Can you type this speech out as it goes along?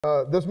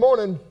This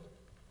morning,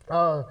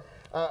 I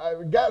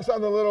got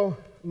something a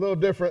little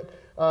different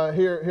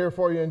here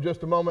for you in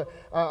just a moment.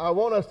 I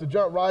want us to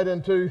jump right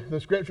into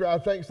the scripture. I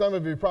think some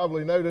of you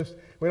probably noticed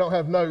we don't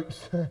have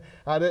notes.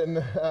 I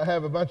didn't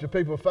have a bunch of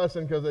people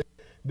fussing because they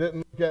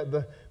didn't look at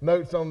the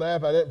notes on the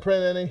app. I didn't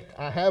print any.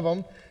 I have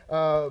them,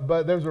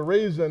 but there's a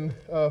reason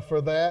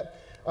for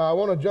that. I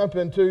want to jump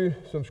into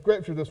some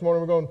scripture this morning.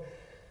 We're going to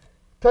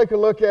take a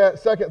look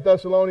at 2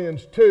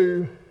 Thessalonians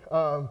 2.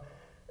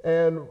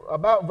 And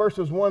about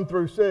verses 1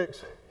 through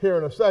 6 here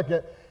in a second.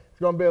 It's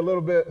going to be a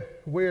little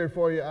bit weird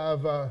for you.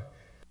 I've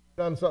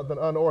done something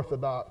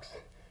unorthodox.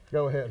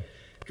 Go ahead.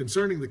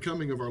 Concerning the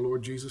coming of our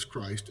Lord Jesus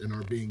Christ and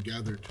our being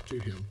gathered to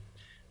him,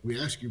 we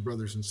ask you,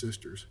 brothers and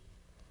sisters,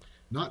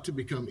 not to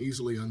become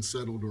easily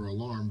unsettled or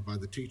alarmed by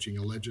the teaching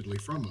allegedly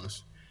from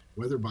us,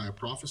 whether by a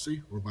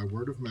prophecy or by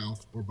word of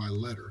mouth or by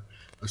letter,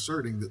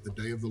 asserting that the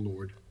day of the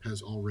Lord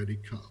has already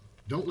come.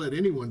 Don't let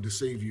anyone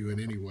deceive you in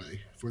any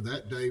way, for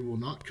that day will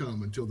not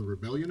come until the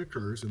rebellion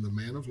occurs and the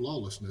man of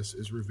lawlessness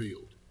is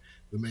revealed,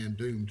 the man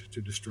doomed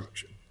to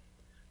destruction.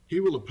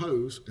 He will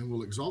oppose and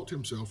will exalt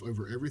himself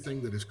over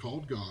everything that is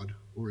called God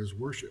or is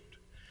worshipped,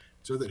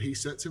 so that he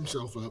sets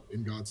himself up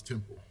in God's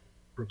temple,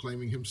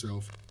 proclaiming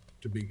himself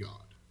to be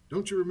God.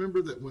 Don't you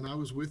remember that when I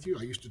was with you,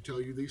 I used to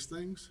tell you these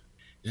things?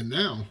 And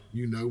now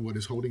you know what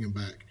is holding him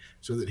back,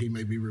 so that he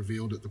may be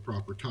revealed at the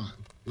proper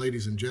time.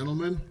 Ladies and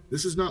gentlemen,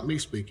 this is not me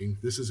speaking.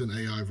 This is an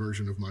AI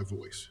version of my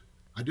voice.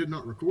 I did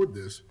not record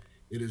this.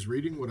 It is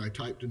reading what I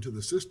typed into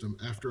the system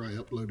after I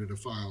uploaded a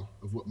file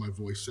of what my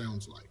voice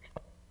sounds like.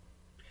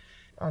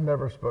 I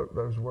never spoke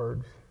those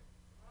words.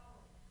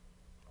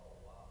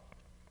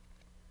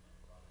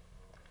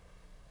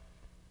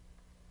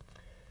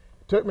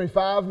 It took me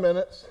 5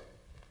 minutes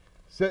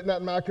sitting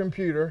at my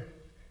computer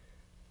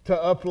to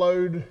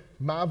upload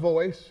my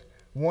voice,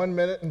 1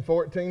 minute and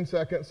 14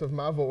 seconds of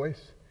my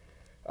voice,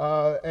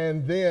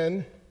 and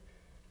then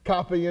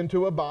copy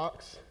into a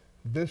box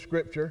this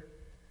scripture.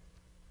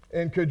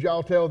 And could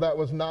y'all tell that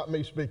was not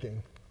me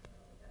speaking?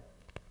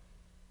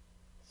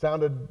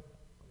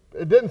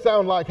 It didn't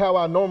sound like how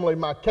I normally,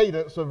 my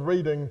cadence of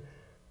reading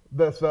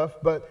this stuff,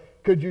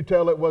 but could you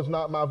tell it was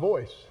not my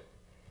voice?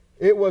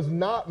 It was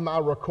not my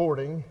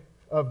recording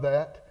of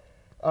that.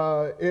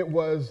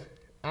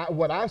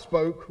 What I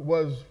spoke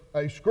was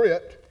a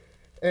script,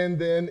 and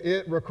then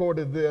it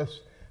recorded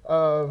this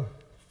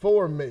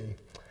for me.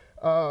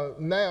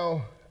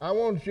 Now, I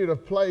want you to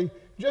play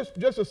just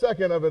a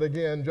second of it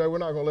again, Joe. We're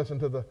not going to listen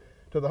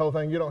to the whole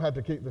thing. You don't have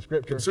to keep the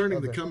scripture.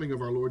 Concerning the coming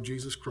of our Lord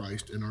Jesus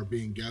Christ and our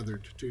being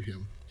gathered to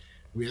him,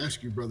 we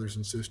ask you, brothers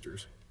and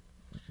sisters,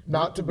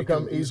 not to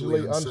become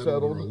easily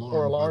unsettled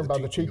or alarmed by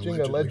the teaching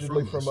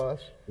allegedly from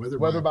us,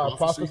 whether by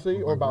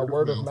prophecy or by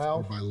word of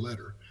mouth or by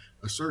letter,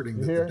 asserting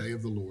that the day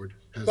of the Lord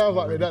has Sounds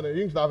like me, doesn't it?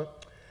 You can stop it.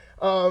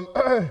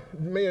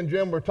 Me and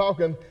Jim were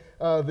talking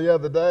the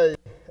other day,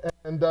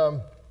 and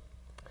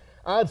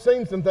I had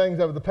seen some things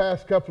over the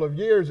past couple of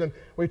years, and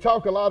we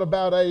talk a lot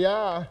about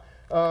AI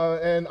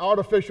and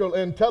artificial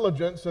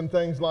intelligence and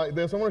things like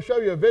this. I want to show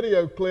you a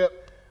video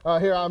clip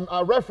here.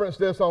 I referenced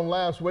this on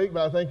last week,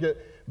 but I think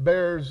it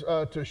bears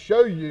to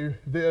show you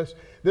this.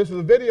 This is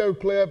a video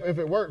clip, if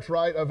it works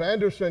right, of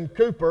Anderson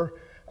Cooper.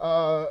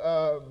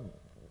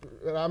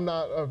 And I'm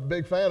not a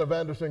big fan of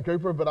Anderson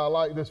Cooper, but I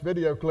like this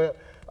video clip.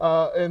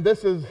 And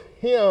this is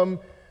him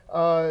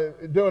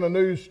doing a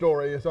news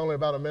story. It's only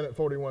about 1 minute,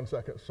 41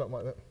 seconds, something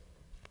like that.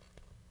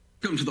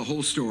 Welcome to The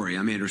Whole Story.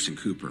 I'm Anderson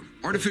Cooper.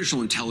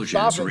 Artificial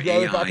intelligence, or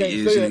AI,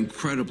 is an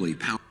incredibly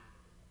powerful...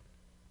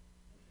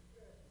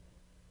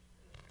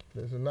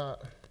 This is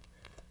not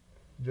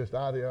just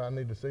audio. I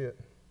need to see it.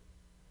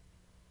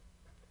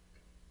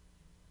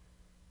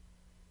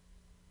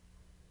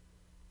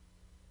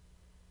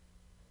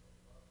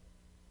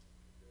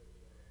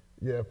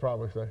 Yeah,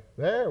 probably so.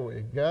 There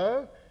we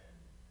go.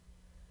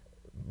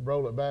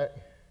 Roll it back.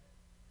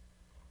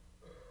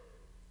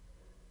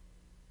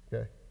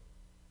 Okay.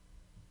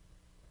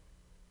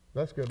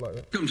 That's good like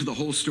that. Welcome to The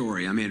Whole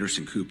Story. I'm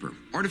Anderson Cooper.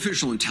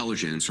 Artificial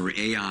intelligence, or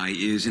AI,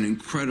 is an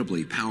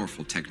incredibly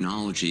powerful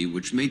technology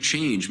which may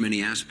change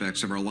many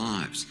aspects of our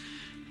lives.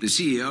 The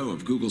CEO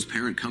of Google's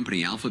parent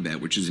company, Alphabet,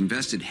 which has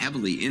invested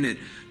heavily in it,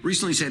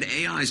 recently said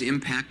AI's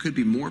impact could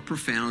be more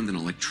profound than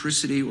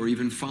electricity or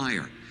even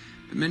fire.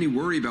 But many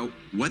worry about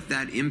what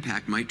that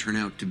impact might turn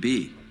out to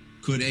be.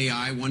 Could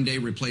AI one day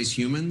replace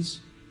humans?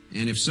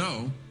 And if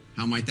so,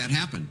 how might that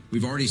happen?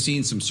 We've already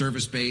seen some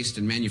service-based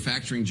and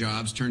manufacturing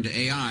jobs turn to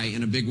AI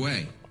in a big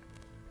way.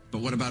 But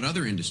what about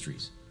other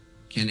industries?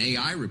 Can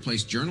AI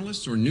replace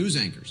journalists or news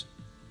anchors?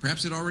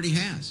 Perhaps it already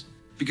has.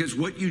 Because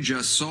what you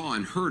just saw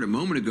and heard a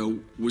moment ago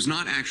was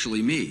not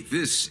actually me.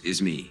 This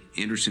is me,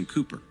 Anderson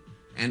Cooper.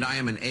 And I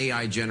am an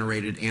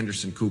AI-generated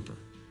Anderson Cooper.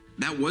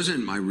 That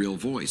wasn't my real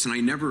voice, and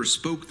I never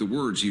spoke the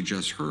words you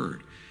just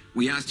heard.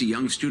 We asked a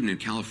young student in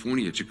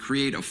California to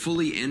create a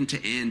fully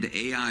end-to-end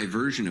AI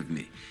version of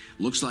me.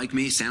 Looks like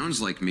me,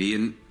 sounds like me,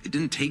 and it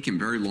didn't take him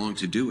very long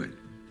to do it.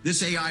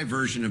 This AI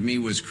version of me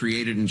was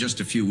created in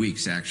just a few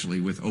weeks,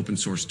 actually, with open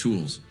source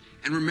tools.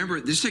 And remember,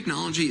 this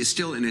technology is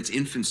still in its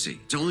infancy.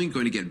 It's only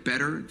going to get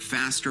better,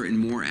 faster, and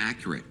more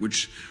accurate,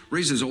 which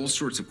raises all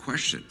sorts of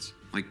questions.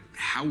 Like,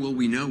 how will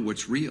we know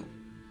what's real?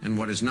 And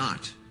what is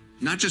not?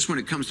 Not just when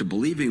it comes to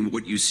believing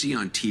what you see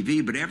on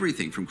TV, but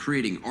everything from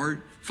creating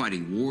art,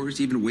 fighting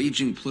wars, even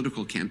waging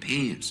political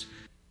campaigns.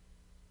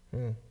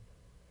 You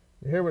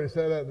hear what he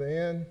said at the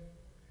end?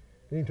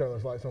 You can turn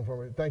those lights on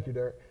for me. Thank you,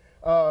 Derek.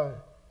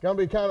 Gonna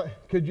be kind of,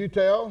 could you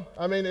tell?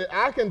 I mean,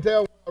 I can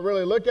tell when I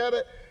really look at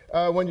it,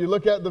 when you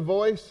look at the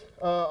voice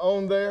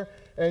on there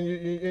and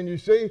you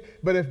see,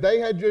 but if they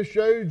had just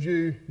showed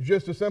you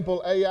just a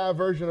simple AI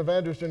version of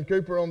Anderson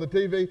Cooper on the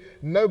TV,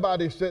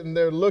 nobody's sitting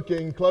there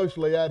looking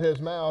closely at his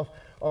mouth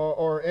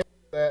or any of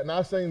that. And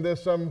I seen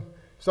this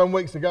some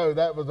weeks ago.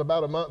 That was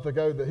about a month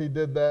ago that he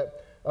did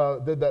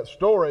that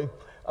story.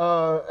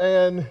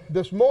 And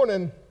this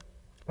morning,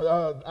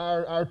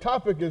 our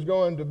topic is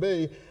going to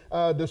be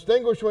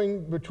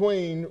distinguishing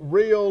between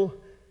real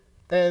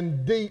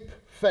and deep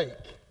fake,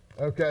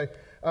 okay?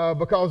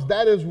 Because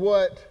that is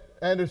what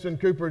Anderson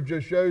Cooper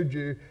just showed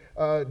you,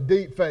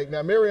 deep fake.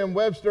 Now,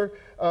 Merriam-Webster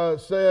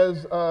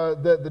says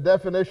that the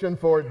definition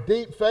for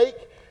deep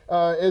fake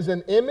is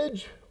an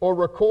image or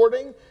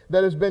recording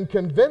that has been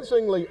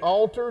convincingly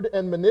altered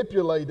and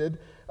manipulated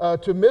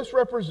to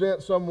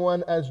misrepresent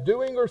someone as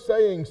doing or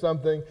saying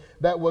something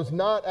that was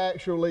not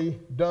actually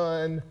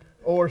done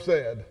or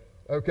said,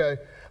 okay?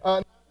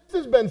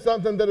 This has been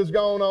something that has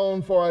gone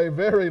on for a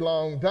very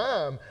long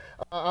time.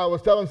 I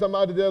was telling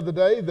somebody the other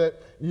day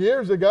that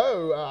years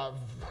ago,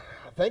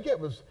 I think it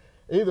was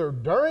either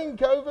during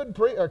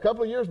COVID, a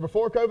couple of years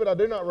before COVID, I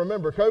do not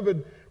remember.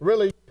 COVID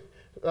really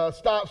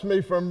stops me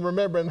from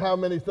remembering how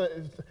many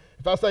things.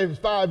 If I say it was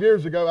 5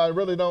 years ago, I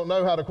really don't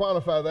know how to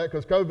quantify that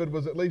because COVID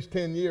was at least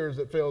 10 years,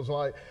 it feels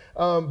like.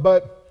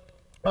 But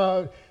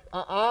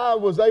I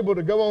was able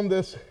to go on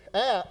this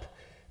app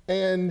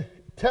and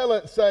tell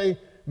it, say,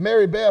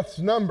 Mary Beth's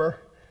number,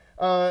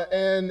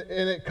 and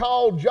it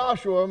called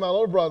Joshua, my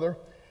little brother,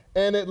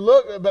 and it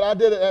looked, but I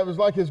did it was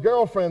like his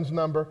girlfriend's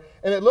number,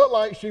 and it looked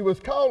like she was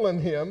calling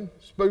him,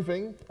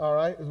 spoofing, all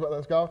right, is what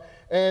that's called,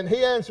 and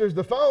he answers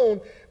the phone,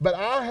 but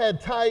I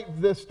had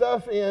typed this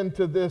stuff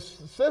into this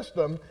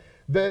system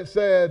that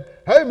said,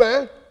 hey,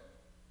 man,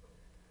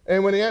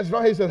 and when he answered the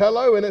phone, he said,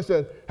 hello, and it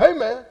said, hey,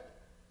 man,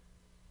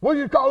 what are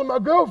you calling my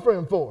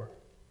girlfriend for?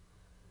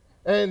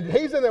 And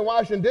he's in there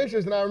washing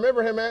dishes, and I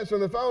remember him answering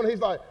the phone.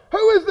 He's like,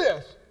 who is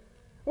this?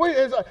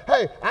 He's like,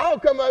 hey, I'll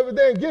come over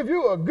there and give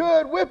you a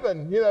good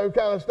whipping, kind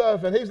of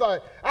stuff. And he's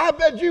like, I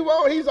bet you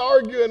won't. He's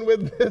arguing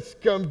with this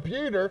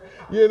computer,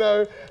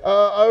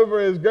 over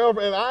his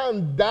girlfriend. And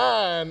I'm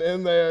dying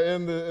in there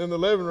in the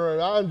living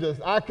room. I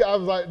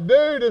was like,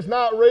 dude, it's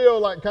not real.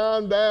 Like,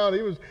 calm down.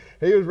 He was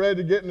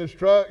ready to get in his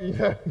truck,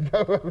 go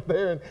over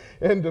there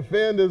and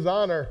defend his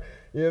honor,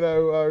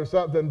 or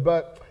something.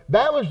 But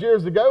that was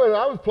years ago, and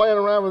I was playing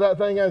around with that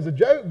thing as a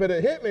joke, but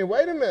it hit me,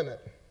 wait a minute.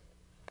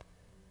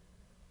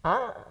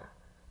 I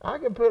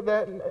can put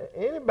that in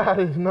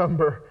anybody's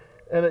number,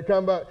 and it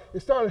come back.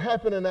 It started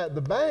happening at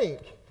the bank.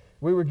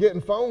 We were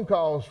getting phone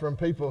calls from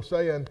people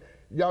saying,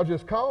 y'all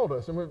just called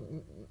us.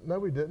 And no,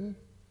 we didn't.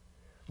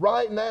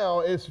 Right now,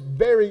 it's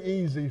very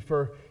easy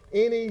for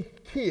any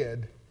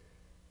kid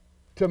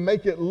to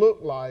make it look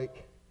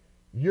like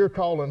you're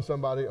calling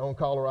somebody on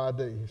caller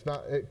ID. It's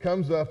not. It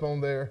comes up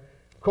on there,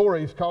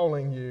 Corey's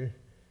calling you,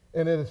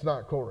 and it is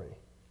not Corey,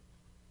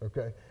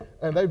 okay?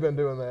 And they've been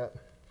doing that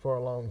for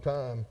a long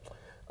time.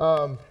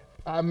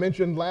 I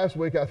mentioned last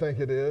week, I think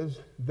it is,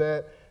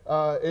 that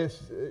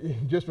it's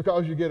just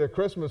because you get a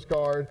Christmas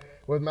card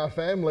with my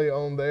family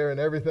on there and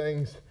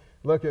everything's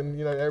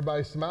looking,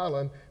 everybody's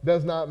smiling,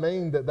 does not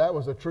mean that that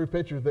was a true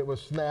picture that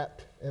was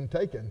snapped and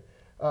taken.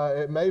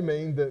 It may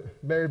mean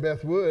that Mary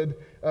Beth Wood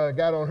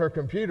got on her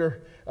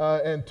computer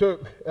and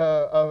took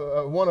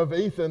one of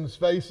Ethan's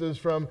faces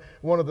from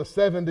one of the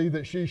 70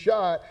 that she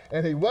shot,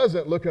 and he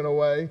wasn't looking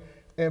away,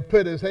 and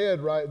put his head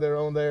right there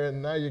on there,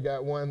 and now you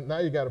got one. Now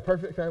you got a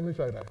perfect family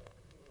photo.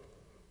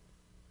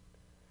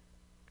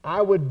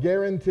 I would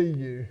guarantee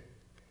you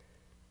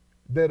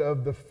that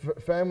of the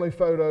family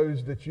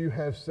photos that you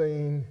have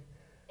seen,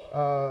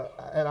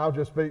 and I'll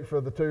just speak for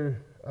the two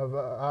of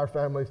our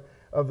families,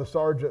 of the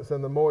Sargents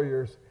and the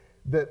Moyers,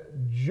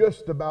 that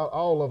just about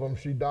all of them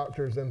she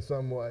doctors in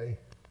some way.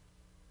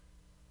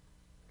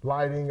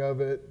 Lighting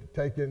of it,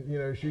 taking,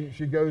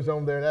 she goes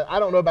on there. And I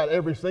don't know about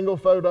every single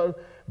photo,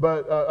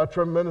 but a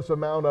tremendous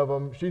amount of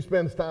them. She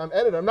spends time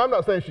editing them. And I'm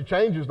not saying she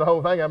changes the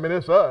whole thing. I mean,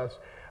 it's us.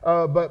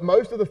 But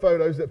most of the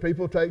photos that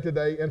people take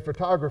today in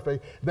photography,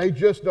 they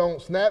just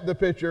don't snap the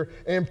picture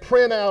and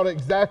print out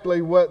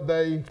exactly what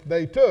they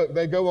took.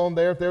 They go on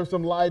there, if there's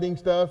some lighting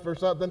stuff or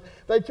something,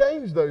 they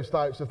change those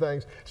types of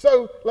things.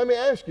 So let me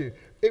ask you,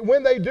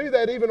 when they do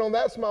that, even on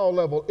that small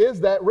level,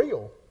 is that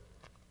real?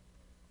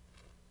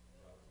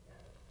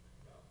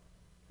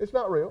 It's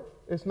not real.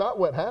 It's not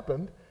what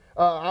happened.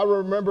 I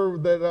remember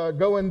that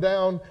going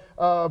down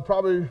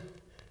probably,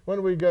 when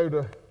did we go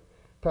to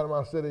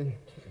Panama City?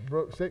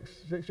 Brooke, six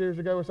years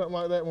ago or something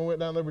like that when we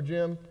went down there with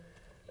Jim.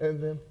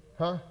 And then,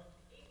 huh?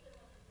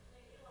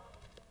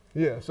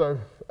 Yeah, so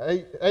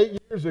eight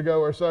years ago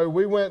or so,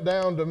 we went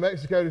down to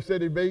Mexico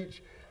City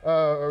Beach,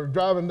 or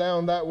driving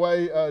down that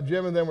way.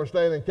 Jim and them were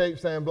staying in Cape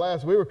San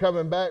Blas. We were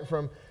coming back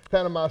from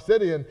Panama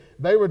City, and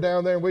they were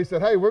down there, and we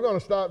said, hey, we're going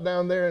to stop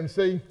down there and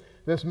see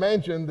this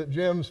mansion that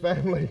Jim's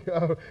family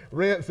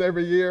rents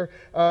every year.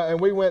 And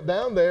we went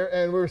down there,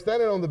 and we were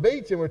standing on the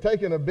beach, and we're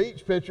taking a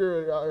beach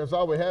picture, because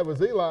all we had was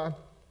Eli.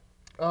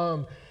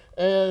 Took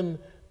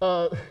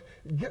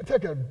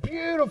a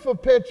beautiful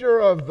picture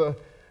of the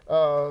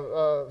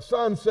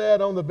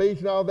sunset on the beach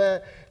and all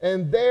that,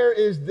 and there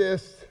is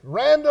this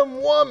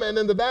random woman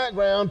in the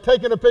background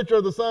taking a picture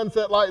of the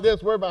sunset like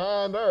this. We're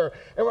behind her,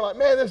 and we're like,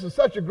 man, this is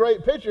such a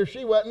great picture.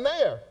 She wasn't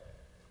there.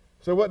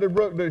 So what did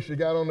Brooke do? She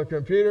got on the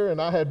computer, and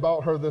I had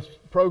bought her this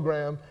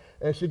program,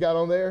 and she got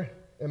on there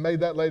and made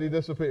that lady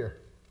disappear.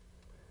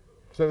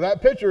 So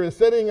that picture is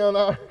sitting on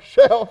our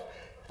shelf,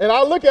 and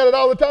I look at it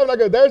all the time, and I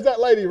go, there's that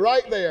lady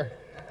right there.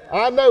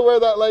 I know where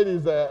that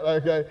lady's at,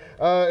 okay,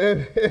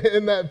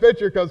 in that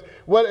picture, because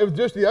it was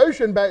just the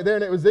ocean back there,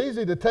 and it was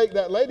easy to take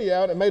that lady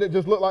out and made it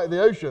just look like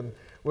the ocean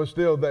was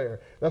still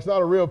there. That's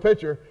not a real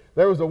picture.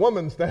 There was a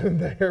woman standing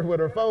there with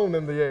her phone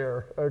in the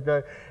air,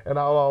 okay, and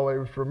I'll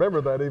always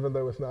remember that, even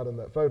though it's not in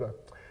that photo.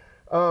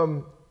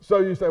 So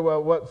you say,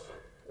 well,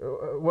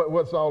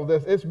 what's all of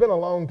this? It's been a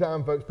long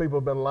time, folks. People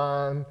have been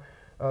lying.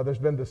 There's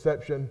been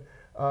deception.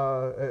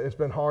 It's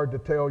been hard to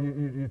tell.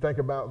 You think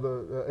about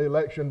the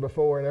election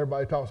before, and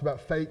everybody talks about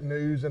fake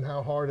news and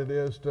how hard it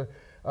is to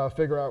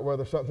figure out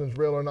whether something's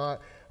real or not.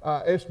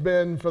 It's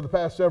been for the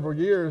past several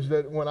years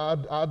that when I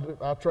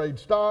trade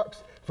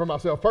stocks, for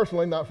myself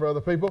personally, not for other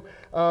people,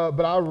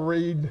 but I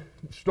read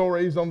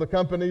stories on the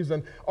companies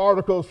and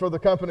articles for the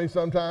companies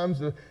sometimes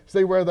to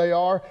see where they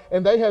are.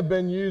 And they have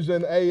been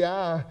using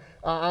AI,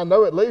 I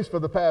know at least for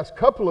the past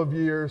couple of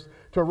years,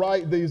 to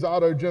write these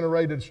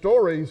auto-generated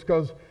stories,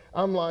 because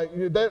I'm like,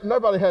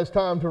 nobody has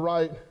time to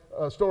write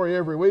a story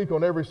every week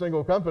on every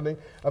single company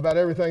about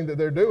everything that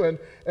they're doing.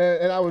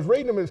 And I was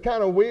reading them. It's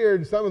kind of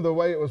weird, some of the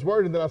way it was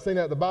worded. Then I seen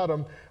at the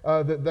bottom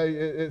that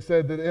it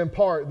said that in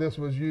part this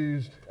was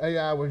used,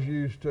 AI was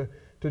used to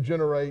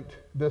generate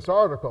this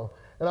article.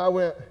 And I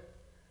went,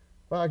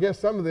 well, I guess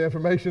some of the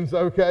information's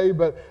okay,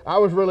 but I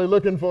was really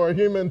looking for a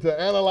human to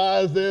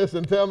analyze this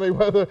and tell me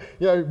whether,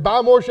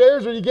 buy more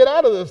shares or you get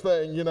out of this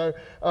thing,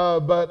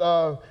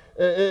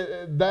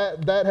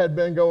 that had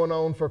been going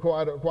on for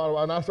quite a while,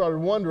 and I started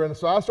wondering.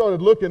 So I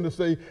started looking to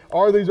see,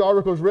 are these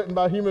articles written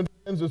by human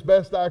beings as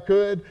best I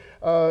could,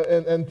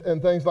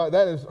 and things like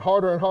that. It's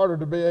harder and harder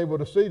to be able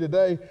to see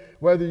today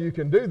whether you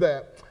can do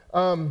that.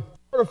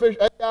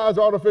 AI is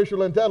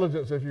artificial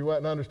intelligence, if you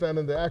weren't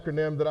understanding the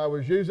acronym that I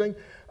was using.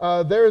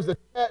 There is a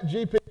chat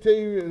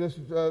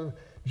GPT.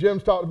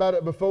 Jim's talked about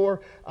it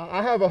before.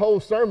 I have a whole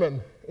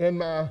sermon in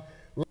my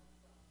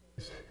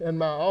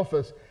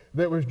office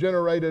that was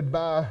generated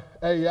by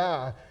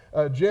AI.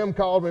 Jim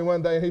called me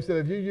one day and he said,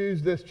 have you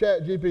used this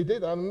chat GPT? I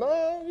said, no,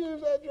 I don't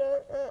use that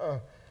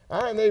junk.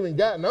 I hadn't even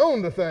gotten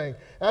on the thing.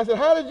 I said,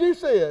 how did you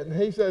see it? And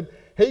he said,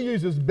 he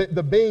uses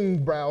the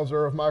Bing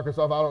browser of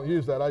Microsoft. I don't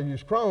use that. I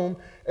use Chrome.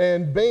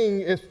 And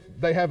Bing,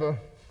 they have a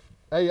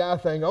AI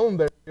thing on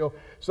there.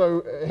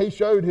 So he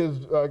showed his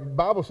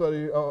Bible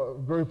study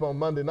group on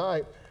Monday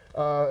night.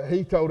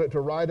 He told it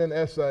to write an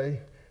essay,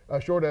 a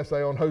short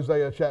essay on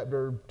Hosea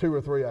chapter 2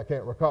 or 3, I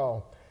can't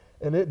recall.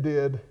 And it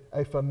did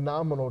a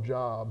phenomenal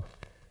job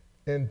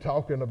in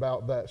talking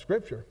about that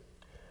scripture.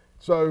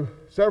 So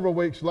several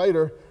weeks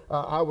later,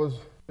 I was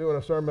doing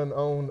a sermon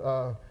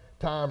on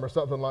time or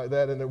something like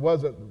that, and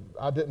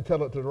I didn't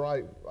tell it to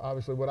write,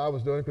 obviously, what I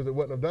was doing, because it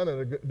wouldn't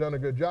have done a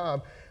good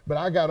job. But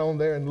I got on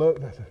there and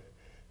looked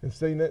and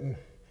seen it, and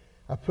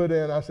I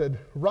said,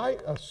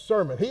 write a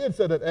sermon. He had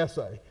said an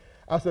essay.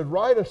 I said,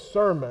 write a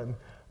sermon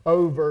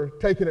over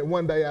taking it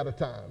one day at a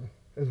time,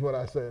 is what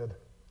I said.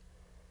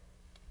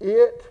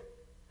 It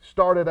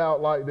started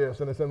out like this,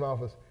 and it's in my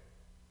office.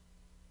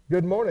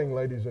 Good morning,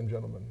 ladies and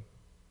gentlemen.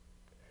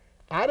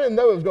 I didn't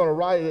know it was going to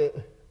write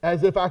it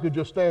as if I could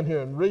just stand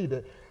here and read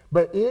it,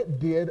 but it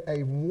did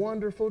a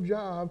wonderful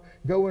job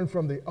going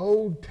from the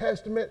Old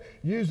Testament,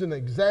 using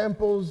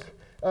examples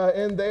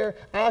in there.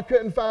 I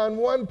couldn't find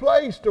one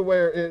place to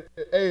where it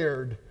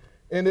erred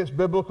in its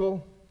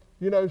biblical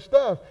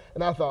stuff.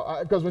 And I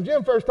thought, because when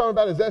Jim first told me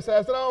about his essay,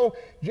 I said,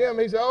 Jim,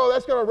 he said,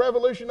 that's going to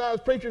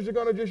revolutionize. Preachers are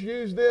going to just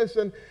use this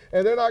and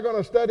they're not going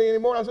to study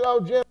anymore. And I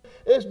said, Jim,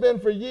 it's been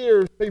for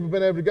years people have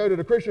been able to go to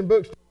the Christian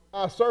bookstore,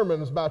 buy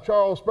sermons by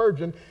Charles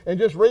Spurgeon and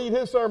just read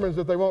his sermons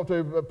if they want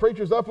to.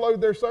 Preachers upload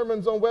their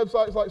sermons on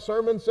websites like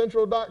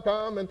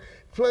sermoncentral.com, and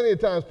plenty of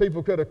times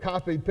people could have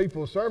copied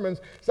people's sermons.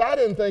 So I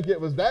didn't think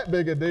it was that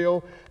big a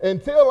deal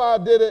until I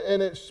did it,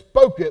 and it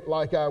spoke it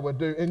like I would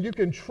do. And you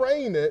can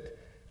train it.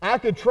 I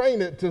could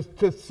train it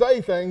to say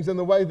things in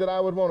the way that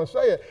I would want to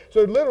say it.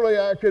 So literally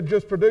I could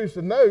just produce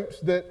the notes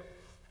that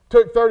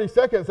took 30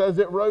 seconds as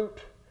it wrote,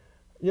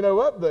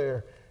 up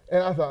there.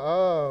 And I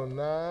thought,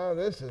 no,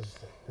 this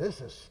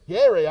is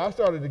scary. I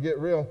started to get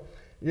real,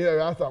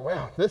 I thought,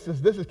 wow, this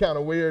is kind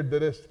of weird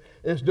that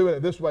it's doing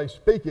it this way,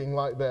 speaking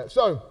like that.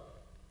 So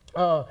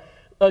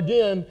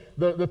again,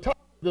 the topic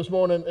this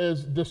morning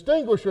is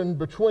distinguishing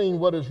between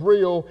what is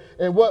real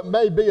and what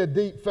may be a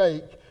deep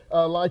fake,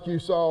 like you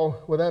saw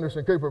with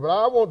Anderson Cooper. But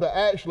I want to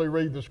actually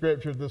read the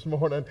scripture this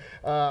morning.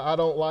 I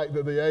don't like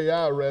that the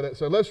AI read it,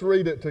 so let's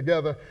read it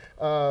together,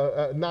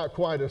 not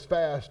quite as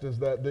fast as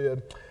that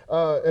did.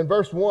 In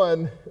verse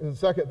 1, in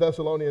 2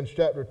 Thessalonians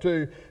chapter 2,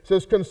 it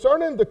says,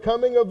 "Concerning the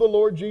coming of the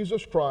Lord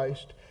Jesus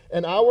Christ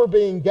and our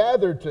being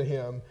gathered to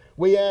him,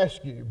 we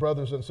ask you,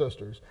 brothers and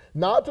sisters,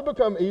 not to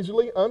become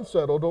easily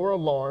unsettled or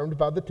alarmed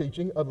by the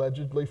teaching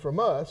allegedly from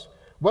us,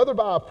 whether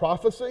by a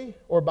prophecy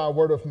or by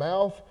word of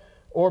mouth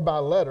or by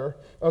letter,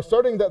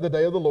 asserting that the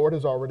day of the Lord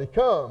has already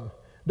come.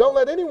 Don't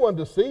let anyone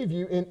deceive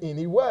you in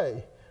any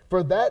way,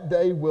 for that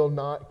day will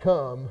not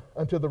come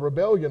until the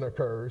rebellion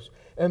occurs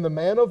and the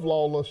man of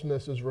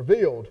lawlessness is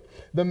revealed,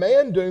 the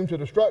man doomed to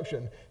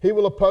destruction. He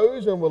will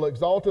oppose and will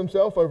exalt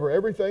himself over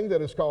everything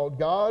that is called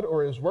God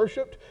or is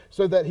worshipped,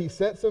 so that he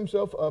sets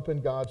himself up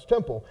in God's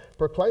temple,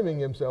 proclaiming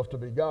himself to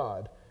be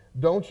God.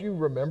 Don't you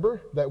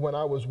remember that when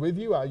I was with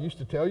you, I used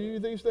to tell you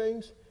these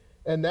things?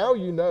 And now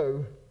you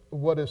know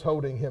what is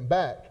holding him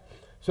back,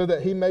 so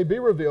that he may be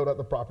revealed at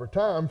the proper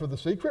time, for the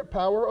secret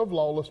power of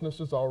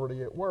lawlessness is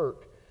already at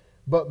work.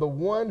 But the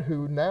one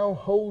who now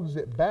holds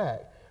it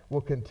back will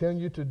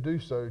continue to do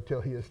so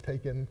till he is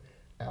taken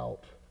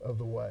out of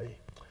the way."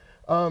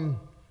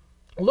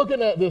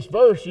 Looking at this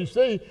verse, you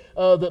see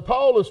that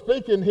Paul is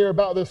speaking here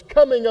about this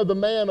coming of the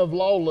man of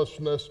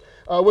lawlessness,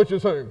 which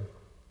is whom?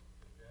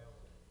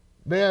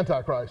 The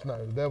Antichrist.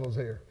 No, the devil's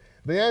here.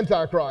 The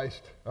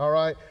Antichrist, all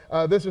right?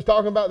 This is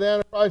talking about the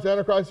Antichrist. The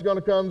Antichrist is going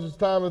to come. It's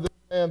time of the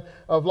man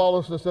of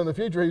lawlessness in the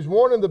future. He's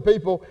warning the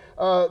people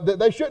that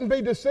they shouldn't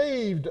be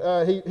deceived,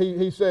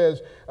 he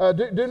says.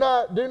 Do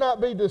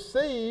not be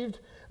deceived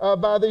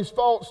by these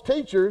false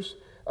teachers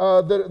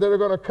that are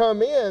going to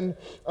come in,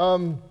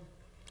 and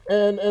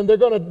they're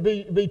going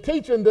to be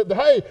teaching that,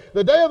 hey,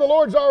 the day of the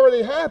Lord's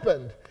already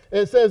happened.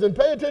 It says, and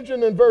pay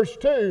attention in verse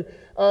 2,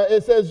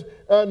 it says,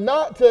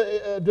 not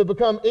to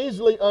become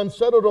easily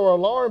unsettled or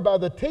alarmed by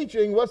the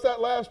teaching. What's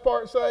that last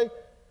part say?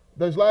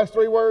 Those last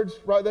three words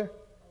right there?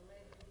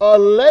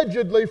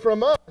 Allegedly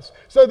from us.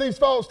 So these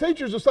false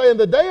teachers are saying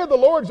the day of the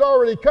Lord's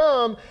already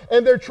come,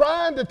 and they're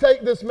trying to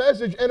take this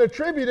message and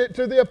attribute it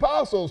to the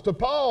apostles, to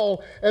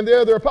Paul and the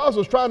other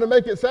apostles, trying to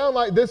make it sound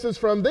like this is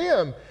from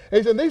them.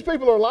 He said, these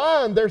people are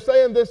lying. They're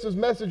saying this is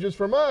messages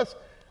from us.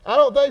 I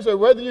don't think so.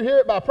 Whether you hear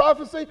it by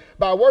prophecy,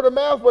 by word of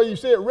mouth, whether you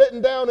see it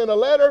written down in a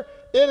letter,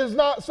 it is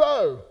not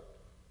so.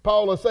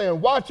 Paul is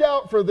saying, watch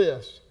out for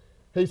this.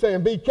 He's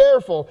saying, be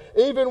careful.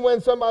 Even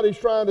when somebody's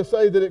trying to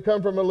say that it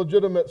come from a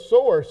legitimate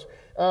source,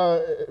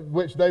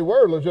 which they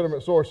were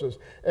legitimate sources.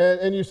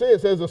 And you see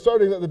it says,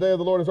 asserting that the day of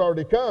the Lord has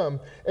already come.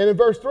 And in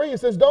verse 3 it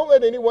says, don't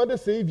let anyone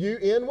deceive you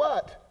in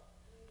what?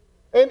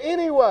 In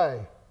any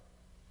way.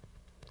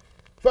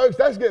 Folks,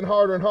 that's getting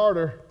harder and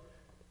harder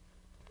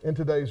in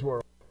today's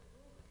world.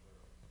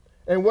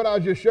 And what I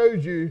just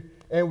showed you,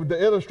 and with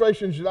the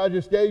illustrations that I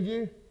just gave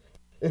you,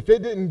 if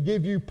it didn't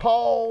give you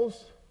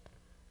pause,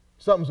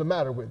 something's the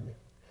matter with you.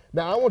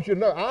 Now, I want you to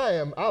know,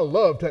 I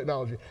love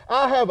technology.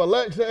 I have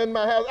Alexa in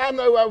my house. I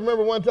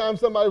remember one time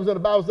somebody was in a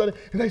Bible study,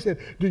 and they said,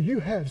 do you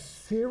have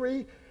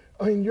Siri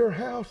in your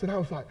house? And I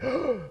was like,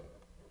 oh,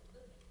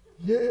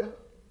 yeah.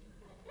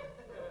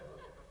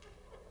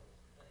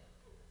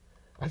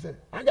 I said,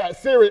 I got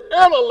Siri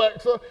and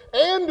Alexa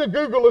and the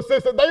Google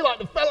Assistant. They like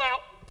to fell out.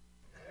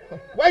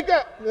 Wake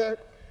up.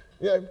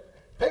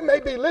 They may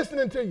be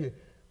listening to you.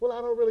 Well, I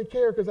don't really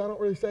care because I don't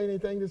really say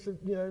anything.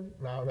 No,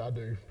 I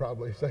do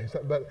probably say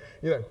something, but,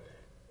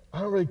 I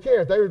don't really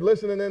care. If they were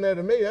listening in there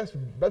to me, that's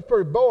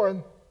pretty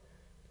boring.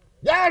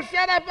 Y'all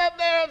shut up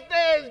there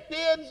upstairs,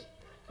 kids.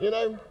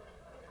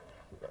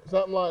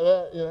 Something like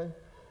that,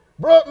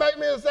 Brooke, make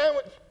me a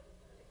sandwich.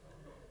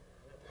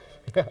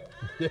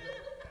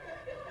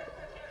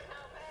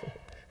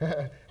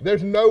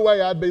 There's no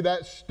way I'd be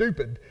that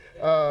stupid.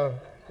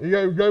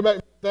 You go make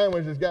a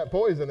sandwich that's got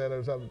poison in it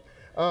or something.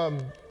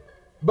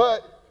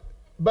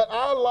 But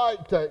I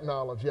like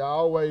technology. I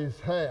always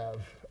have.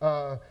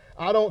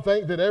 I don't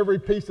think that every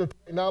piece of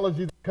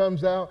technology that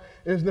comes out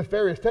is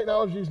nefarious.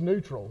 Technology is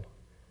neutral.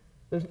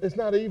 It's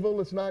not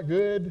evil. It's not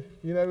good.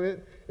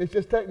 It's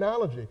just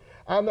technology.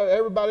 I know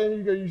everybody,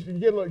 you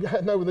get a little,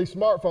 I know when these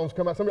smartphones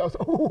come out, somebody else,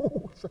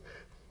 oh, it's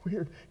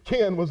weird.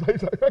 Ken was like,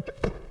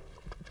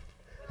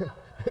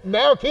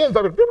 now Ken's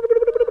like,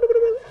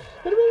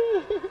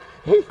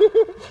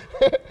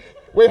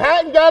 we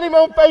hadn't got him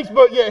on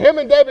Facebook yet. Him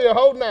and Debbie are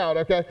holding out,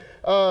 okay?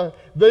 And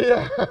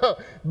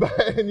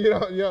you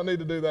don't need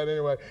to do that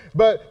anyway.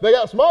 But they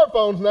got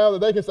smartphones now that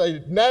they can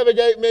say,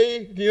 navigate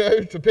me,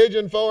 to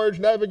Pigeon Forge,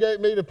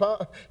 navigate me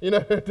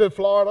to, to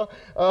Florida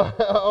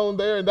on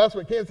there. And that's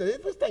what Ken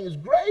said. This thing is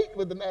great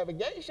with the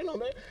navigation on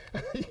there.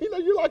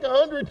 You're like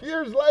 100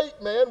 years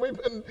late,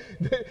 man.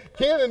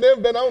 Ken and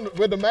them been on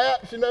with the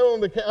maps,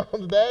 on the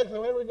dash.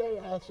 So there we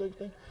go,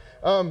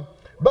 I-16.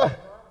 But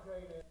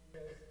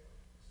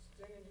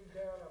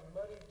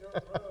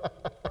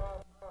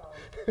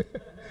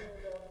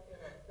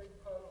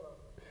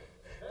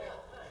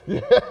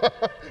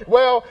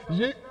Well,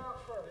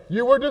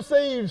 you were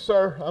deceived,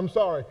 sir. I'm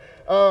sorry.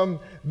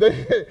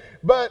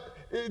 But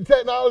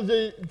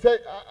technology,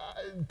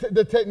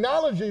 the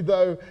technology,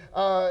 though,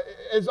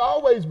 has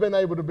always been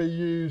able to be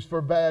used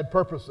for bad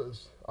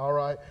purposes, all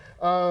right?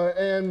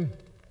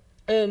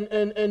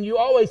 And you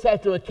always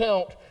have to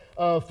account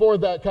for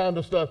that kind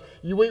of stuff.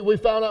 We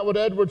found out with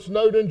Edward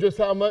Snowden just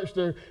how much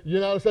the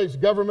United States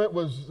government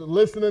was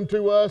listening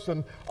to us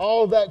and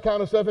all that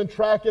kind of stuff and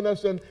tracking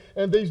us and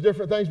these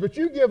different things. But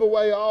you give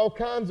away all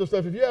kinds of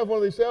stuff. If you have one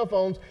of these cell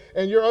phones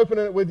and you're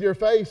opening it with your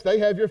face, they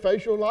have your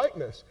facial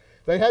likeness.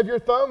 They have your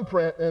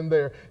thumbprint in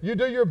there. You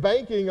do your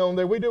banking on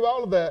there. We do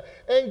all of that.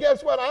 And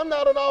guess what? I'm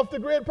not an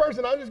off-the-grid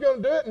person. I'm just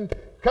going to do it and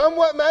come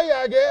what may,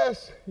 I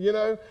guess. You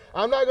know,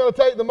 I'm not going to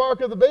take the mark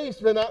of the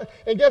beast.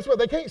 And guess what?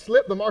 They can't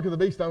slip the mark of the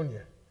beast on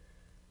you.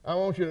 I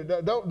want you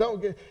to,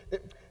 don't get,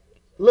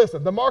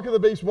 listen, the mark of the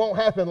beast won't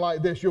happen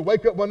like this. You'll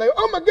wake up one day,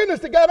 oh my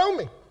goodness, it got on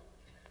me.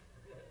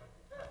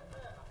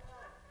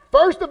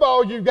 First of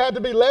all, you've got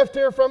to be left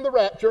here from the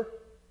rapture,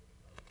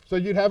 so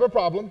you'd have a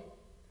problem.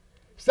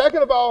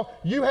 Second of all,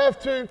 you have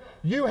to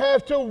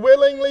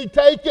willingly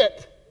take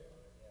it.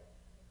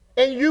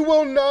 And you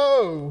will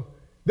know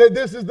that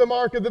this is the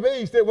mark of the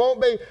beast. It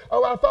won't be,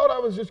 oh, I thought I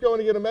was just going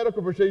to get a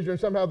medical procedure and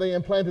somehow they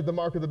implanted the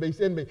mark of the beast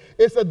in me.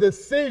 It's a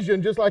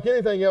decision, just like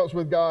anything else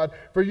with God,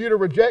 for you to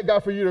reject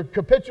God, for you to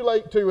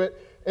capitulate to it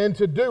and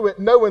to do it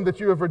knowing that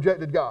you have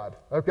rejected God.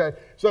 Okay?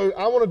 So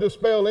I want to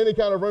dispel any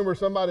kind of rumor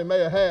somebody may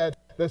have had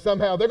that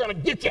somehow they're going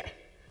to get you.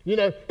 You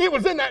know, it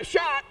was in that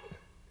shot.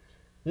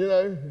 You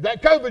know,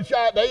 that COVID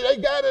shot, they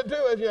got it to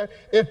us. You know,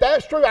 if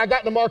that's true, I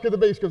got the mark of the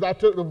beast because I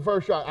took the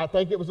first shot. I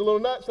think it was a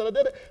little nuts that I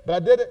did it, but I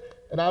did it,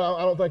 and I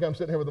don't think I'm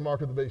sitting here with the mark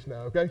of the beast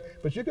now, okay?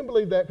 But you can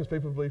believe that because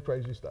people believe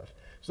crazy stuff.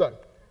 So,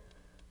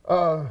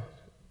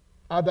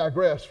 I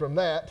digress from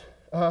that,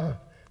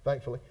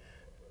 thankfully.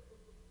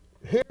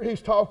 Here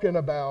he's talking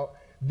about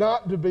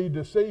not to be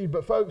deceived,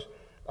 but folks,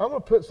 I'm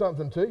going to put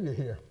something to you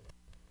here.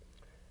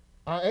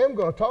 I am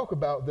going to talk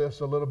about this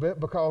a little bit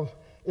because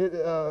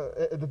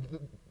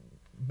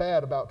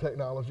bad about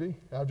technology.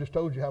 I've just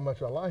told you how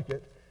much I like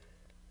it,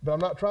 but I'm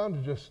not trying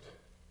to just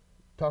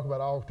talk about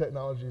all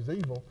technology is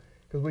evil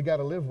because we got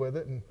to live with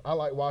it. And I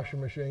like washing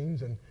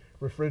machines and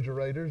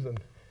refrigerators and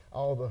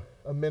all the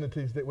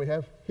amenities that we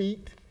have,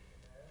 heat,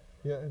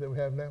 that we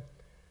have now.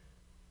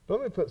 But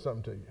let me put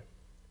something to you.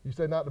 You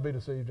say not to be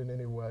deceived in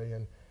any way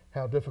and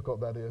how difficult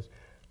that is.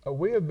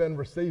 We have been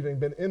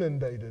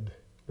inundated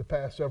the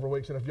past several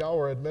weeks, and if y'all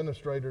are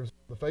administrators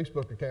of the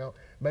Facebook account,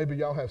 maybe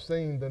y'all have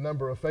seen the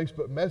number of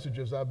Facebook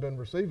messages I've been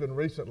receiving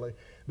recently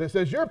that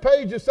says your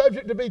page is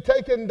subject to be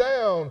taken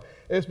down.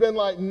 It's been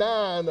like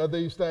 9 of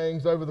these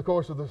things over the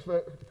course of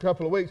the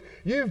couple of weeks.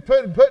 You've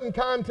putting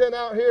content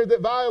out here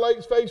that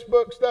violates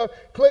Facebook stuff.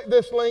 Click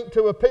this link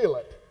to appeal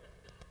it.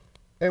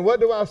 And what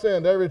do I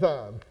send every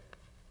time?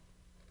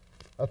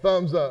 A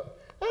thumbs up.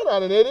 I'm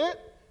not an idiot.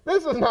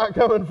 This is not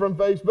coming from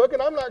Facebook,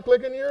 and I'm not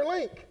clicking your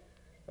link.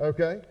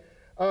 Okay?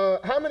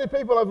 How many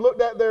people have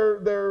looked at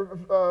their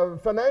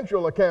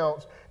financial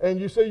accounts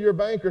and you see your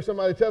bank or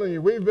somebody telling you,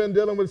 we've been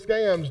dealing with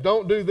scams,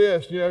 don't do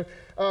this,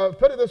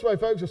 Put it this way,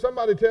 folks, if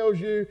somebody tells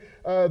you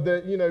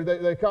that,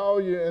 they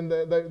call you and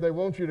they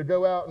want you to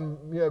go out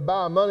and,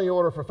 buy a money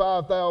order for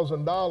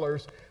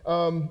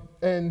 $5,000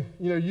 and,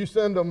 you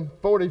send them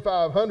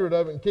 4,500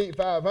 of it and keep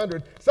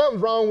 500,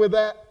 something's wrong with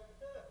that.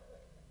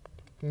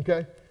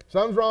 Okay?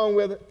 Something's wrong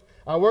with it.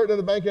 I worked in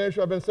the banking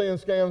industry. I've been seeing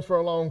scams for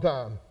a long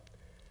time.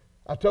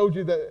 I told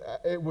you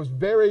that it was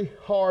very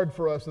hard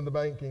for us in the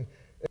banking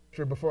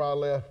industry before I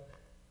left.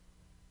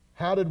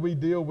 How did we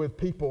deal with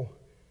people?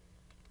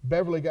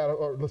 Beverly got,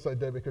 or let's say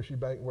Debbie, because she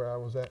banked where I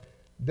was at.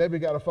 Debbie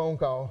got a phone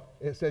call.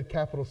 It said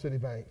Capital City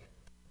Bank.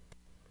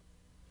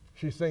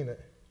 She's seen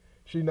it.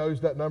 She knows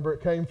that number.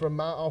 It came from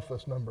my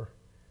office number.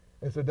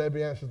 And so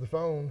Debbie answers the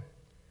phone.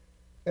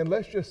 And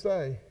let's just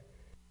say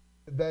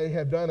they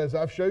have done, as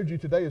I've showed you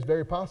today, is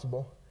very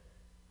possible.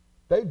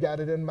 They've got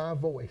it in my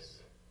voice.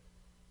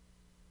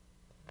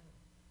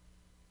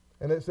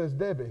 And it says,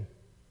 Debbie,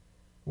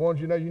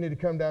 wanted you to know you need to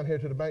come down here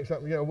to the bank,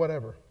 something,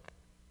 whatever.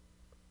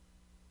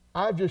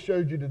 I've just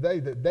showed you today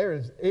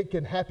that it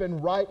can happen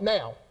right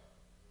now.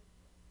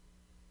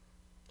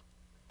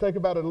 Think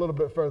about it a little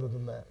bit further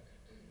than that.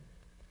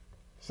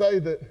 Say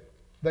that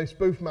they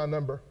spoof my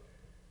number.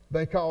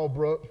 They call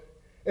Brooke.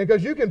 And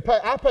because you can pay,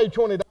 I paid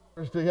 $20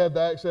 to have the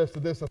access to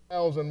this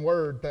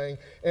 1,000-word thing.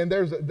 And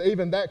there's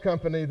even that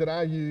company that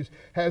I use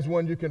has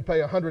one you can pay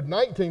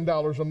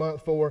 $119 a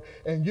month for,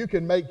 and you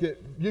can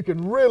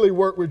really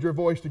work with your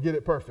voice to get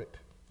it perfect.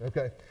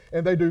 Okay?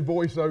 And they do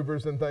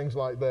voiceovers and things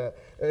like that.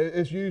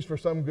 It's used for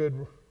some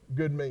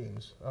good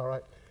means. All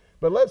right?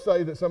 But let's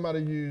say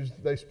that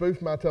they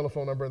spoofed my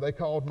telephone number and they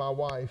called my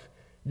wife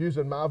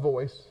using my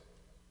voice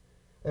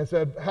and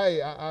said,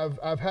 hey,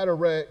 I've had a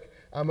wreck.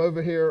 I'm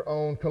over here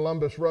on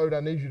Columbus Road.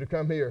 I need you to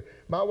come here.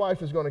 My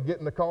wife is going to get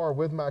in the car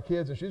with my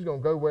kids, and she's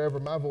going to go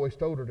wherever my voice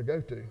told her to go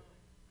to.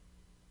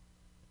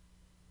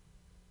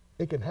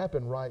 It can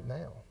happen right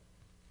now.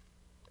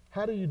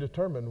 How do you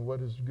determine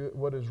what is good,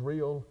 what is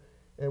real,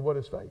 and what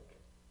is fake?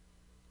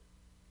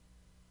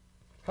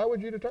 How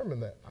would you determine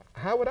that?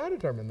 How would I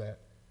determine that?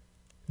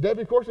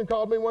 Debbie Corson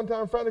called me one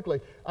time frantically.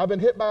 I've been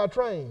hit by a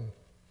train.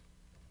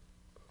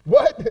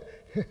 What?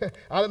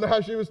 I didn't know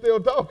how she was still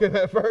talking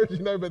at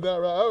first, but then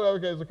oh,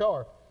 okay, it's a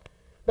car.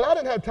 But I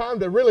didn't have time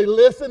to really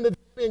listen to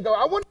Debbie and go,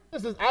 I wonder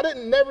if this is, I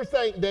didn't never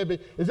think, Debbie,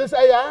 is this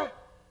AI?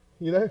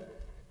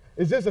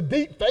 Is this a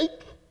deep fake?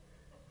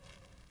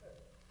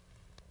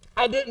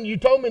 I didn't, you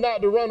told me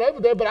not to run over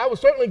there, but I was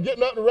certainly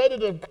getting up and ready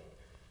to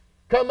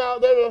come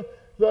out there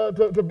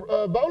to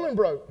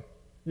Bolingbroke,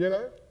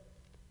 You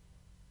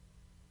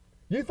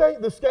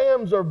think the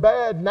scams are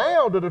bad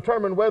now to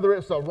determine whether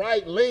it's a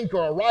right link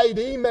or a right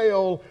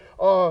email,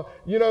 or,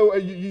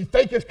 you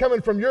think it's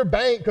coming from your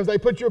bank because they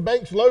put your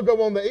bank's logo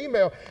on the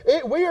email.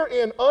 We are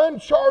in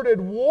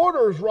uncharted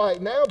waters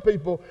right now,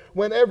 people,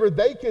 whenever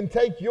they can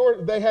take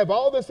they have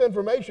all this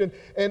information,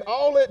 and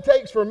all it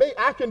takes for me,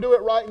 I can do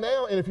it right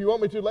now, and if you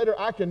want me to later,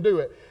 I can do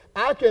it.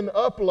 I can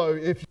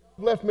upload, if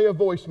you left me a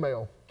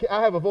voicemail,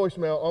 I have a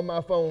voicemail on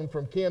my phone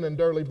from Ken and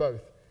Durley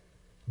both.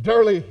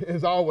 Durley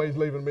is always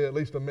leaving me at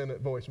least a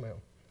minute voicemail.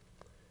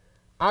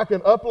 I can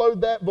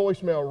upload that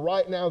voicemail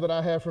right now that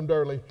I have from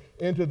Durley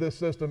into this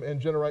system and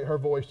generate her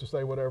voice to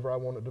say whatever I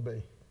want it to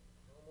be.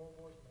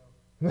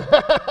 No more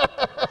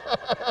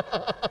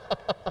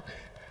voicemail.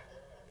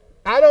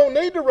 I don't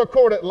need to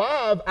record it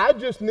live. I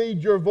just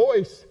need your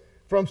voice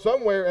from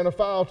somewhere in a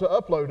file to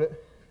upload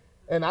it,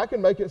 and I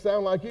can make it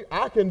sound like you.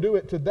 I can do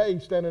it today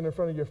standing in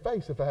front of your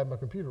face if I have my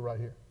computer right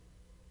here.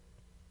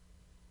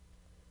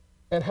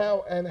 And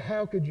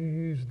how could you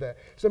use that?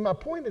 So my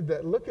point is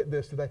that, look at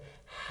this today.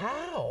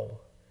 How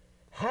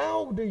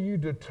do you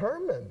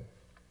determine?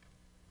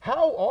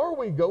 How are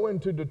we going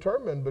to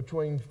determine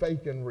between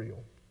fake and real?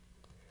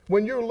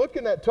 When you're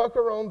looking at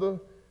Tucker on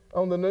the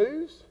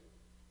news,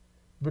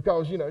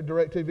 because,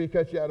 DirecTV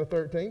cut you out of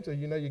 13, so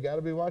you got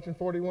to be watching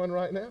 41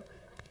 right now.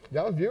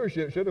 Y'all's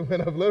viewership should have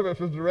went up a little bit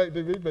for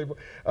DirecTV people.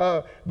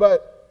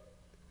 But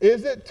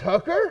is it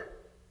Tucker?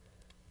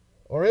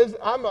 Or I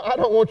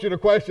don't want you to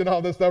question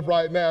all this stuff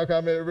right now,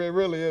 because it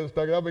really is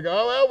Tucker. I'll be going,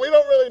 oh, well, we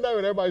don't really know,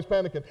 and everybody's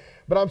panicking.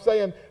 But I'm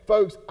saying,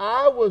 folks,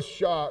 I was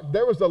shocked.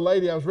 There was a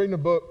lady, I was reading a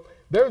book,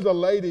 there was a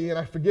lady, and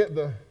I forget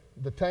the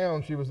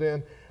town she was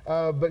in,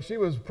 but she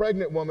was a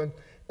pregnant woman,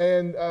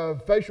 and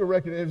facial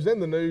recognition, it was in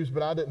the news,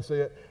 but I didn't see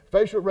it.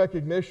 Facial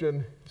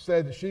recognition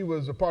said that she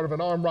was a part of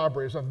an armed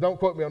robbery or something. Don't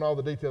quote me on all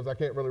the details. I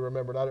can't really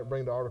remember it. I didn't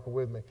bring the article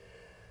with me.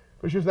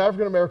 But she was an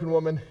African-American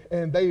woman,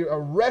 and they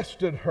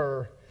arrested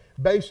her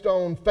based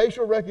on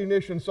facial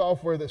recognition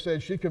software that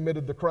said she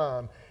committed the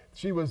crime.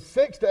 She was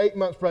 6 to 8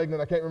 months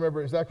pregnant. I can't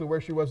remember exactly where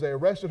she was. They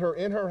arrested her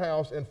in her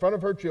house in front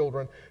of her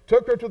children,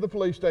 took her to the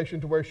police station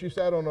to where she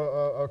sat on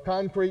a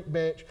concrete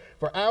bench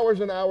for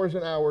hours and hours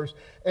and hours,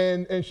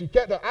 and she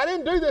kept, I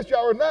didn't do this,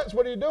 y'all are nuts,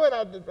 what are you doing?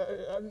 I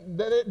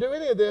didn't do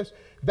any of this.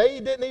 They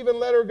didn't even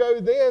let her go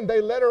then.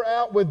 They let her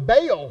out with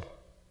bail.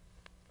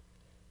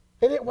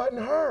 And it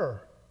wasn't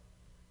her.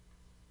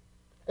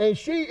 And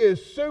she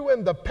is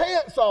suing the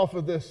pants off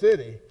of this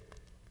city.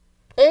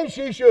 And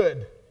she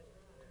should.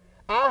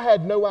 I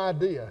had no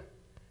idea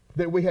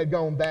that we had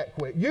gone that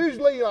quick.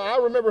 Usually, I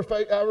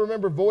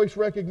remember voice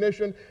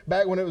recognition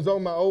back when it was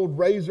on my old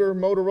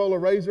Motorola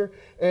Razor,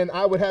 and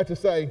I would have to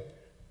say,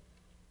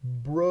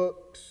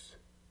 Brooks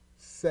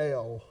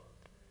Sell.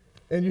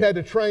 And you had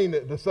to train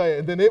it to say it,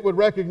 and then it would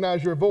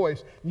recognize your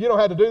voice. You don't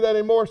have to do that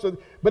anymore.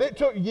 But it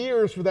took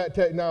years for that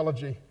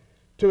technology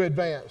to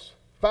advance.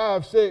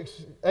 5,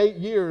 6, 8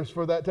 years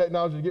for that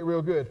technology to get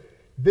real good.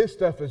 This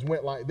stuff has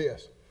went like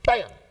this.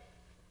 Bam!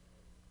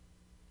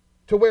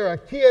 To where a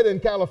kid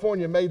in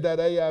California made that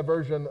AI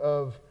version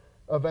of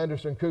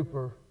Anderson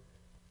Cooper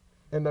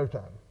in no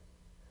time.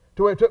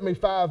 To where it took me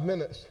 5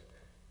 minutes.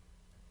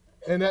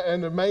 And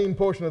the main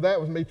portion of that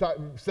was me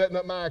setting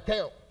up my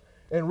account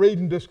and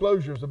reading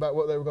disclosures about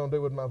what they were going to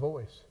do with my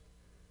voice.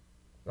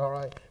 All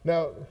right.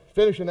 Now,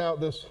 finishing out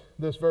this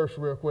verse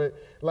real quick.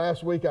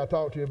 Last week I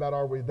talked to you about,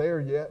 are we there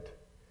yet?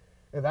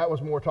 And that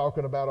was more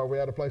talking about, are we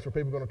at a place where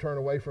people are going to turn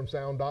away from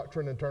sound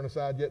doctrine and turn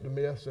aside yet to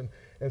myths and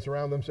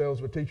surround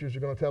themselves with teachers who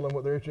are going to tell them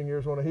what their itching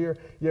ears want to hear?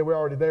 Yeah, we're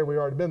already there. We've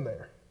already been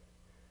there.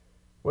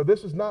 Well,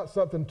 this is not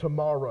something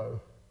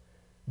tomorrow,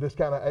 this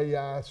kind of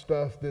AI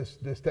stuff, this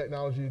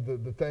technology,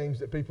 the things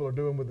that people are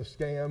doing with the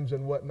scams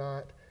and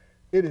whatnot.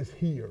 It is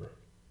here.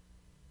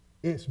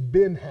 It's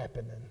been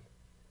happening.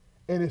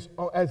 And it's,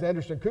 as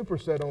Anderson Cooper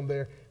said on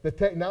there, the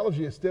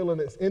technology is still in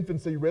its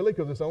infancy, really,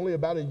 because it's only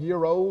about a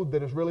year old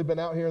that has really been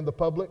out here in the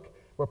public,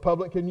 where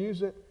public can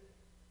use it.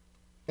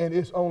 And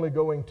it's only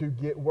going to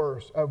get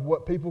worse of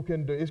what people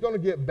can do. It's going to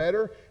get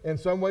better in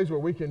some ways where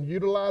we can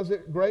utilize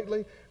it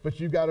greatly,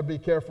 but you've got to be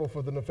careful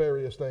for the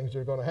nefarious things that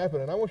are going to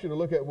happen. And I want you to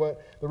look at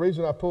the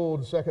reason I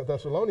pulled 2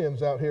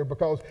 Thessalonians out here,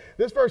 because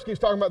this verse keeps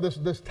talking about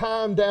this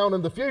time down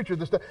in the future.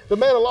 The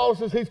man of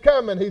lawlessness, he's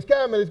coming, he's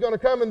going to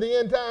come in the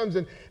end times.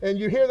 And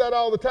you hear that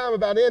all the time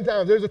about end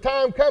times. There's a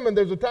time coming,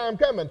 there's a time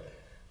coming.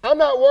 I'm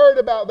not worried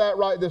about that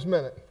right this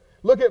minute.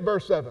 Look at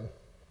verse 7.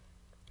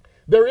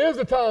 There is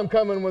a time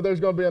coming where there's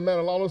going to be a man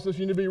of lawlessness.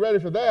 You need to be ready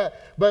for that.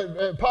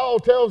 But Paul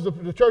tells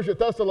the church at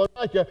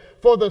Thessalonica,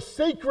 for the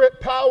secret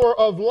power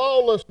of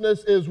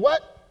lawlessness is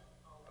what?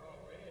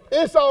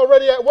 It's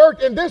already at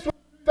work. And this was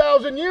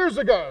 2,000 years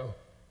ago.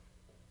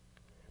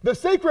 The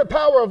secret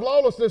power of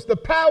lawlessness, the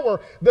power,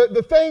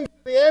 the things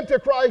the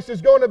Antichrist is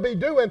going to be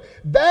doing,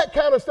 that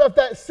kind of stuff,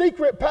 that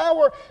secret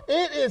power,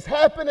 it is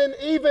happening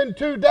even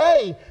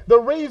today. The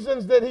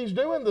reasons that he's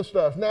doing the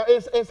stuff. Now,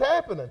 it's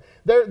happening.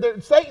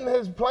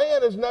 Satan's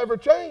plan has never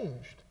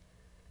changed.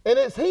 And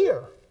it's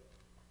here.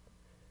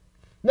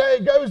 Now,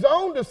 it goes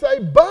on to say,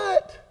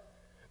 but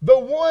the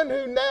one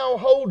who now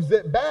holds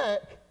it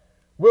back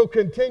will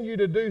continue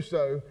to do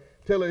so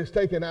till it is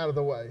taken out of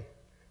the way.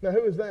 Now,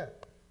 who is that?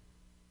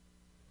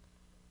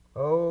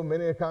 Oh,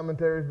 many a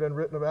commentary has been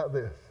written about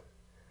this.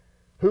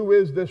 Who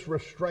is this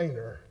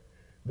restrainer,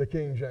 the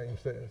King James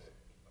says?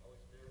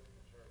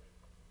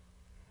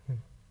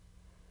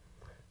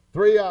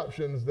 Three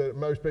options that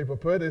most people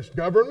put. It's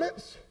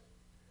governments,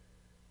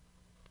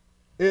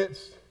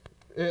 it's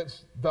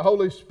the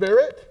Holy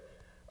Spirit,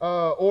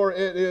 or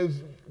it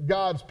is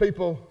God's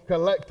people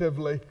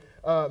collectively,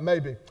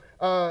 maybe.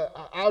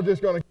 I'm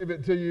just going to give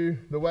it to you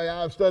the way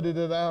I've studied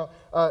it out.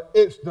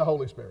 It's the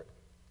Holy Spirit.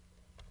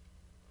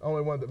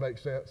 Only one that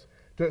makes sense.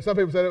 Some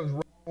people said it was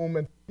Rome.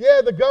 And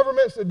yeah, the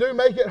governments that do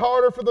make it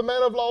harder for the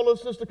man of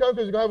lawlessness to come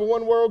because you're going to have a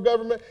one world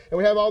government and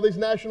we have all these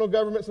national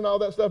governments and all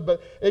that stuff,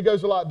 but it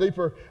goes a lot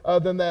deeper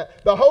than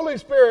that. The Holy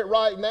Spirit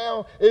right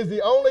now is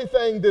the only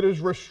thing that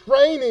is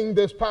restraining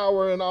this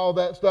power and all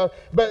that stuff.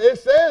 But it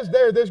says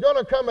there's going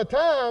to come a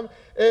time,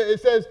 it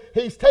says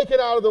he's taken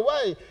out of the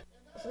way.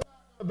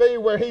 Be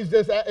where he's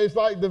just, it's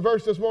like the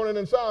verse this morning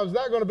in Psalms,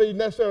 not going to be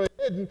necessarily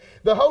hidden.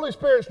 The Holy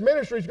Spirit's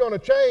ministry is going to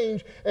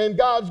change and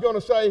God's going to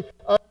say,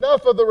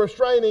 enough of the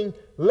restraining,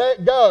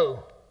 let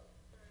go.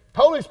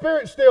 Holy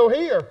Spirit's still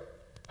here.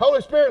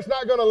 Holy Spirit's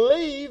not going to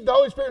leave. The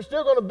Holy Spirit's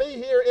still going to be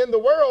here in the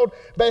world,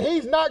 but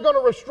he's not going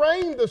to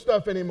restrain the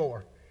stuff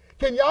anymore.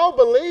 Can y'all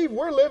believe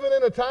we're living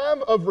in a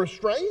time of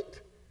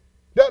restraint?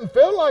 Doesn't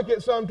feel like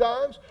it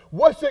sometimes.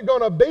 What's it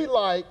going to be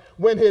like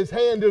when his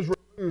hand is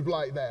removed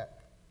like that?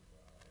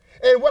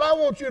 And what I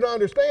want you to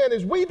understand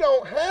is we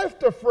don't have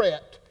to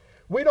fret.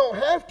 We don't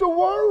have to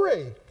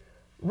worry.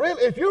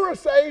 Really, if you're a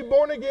saved,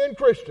 born-again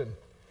Christian,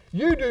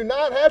 you do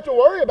not have to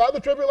worry about the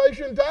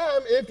tribulation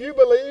time if you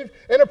believe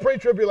in a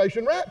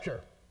pre-tribulation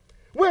rapture.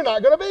 We're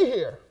not going to be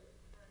here.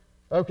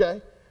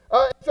 Okay?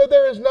 So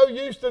there is no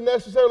use to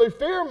necessarily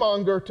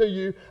fearmonger to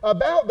you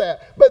about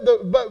that.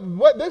 But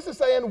what this is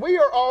saying, we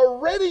are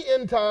already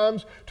in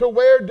times to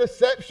where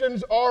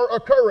deceptions are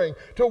occurring,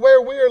 to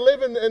where we are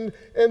living in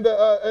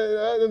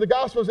the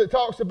Gospels. It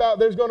talks about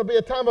there's going to be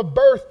a time of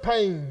birth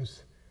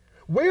pains.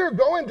 We're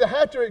going to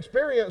have to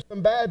experience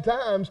some bad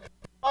times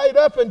right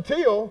up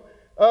until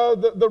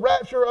the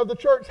rapture of the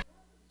church,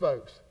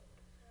 folks.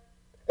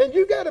 And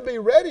you got to be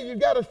ready. You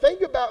got to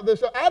think about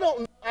this. I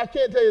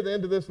can't tell you the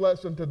end of this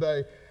lesson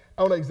today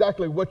on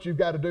exactly what you've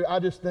got to do. I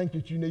just think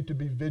that you need to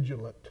be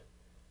vigilant,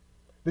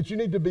 that you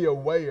need to be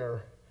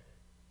aware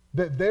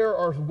that there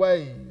are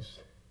ways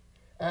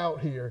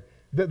out here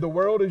that the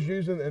world is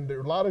using, and there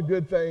are a lot of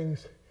good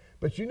things,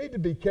 but you need to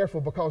be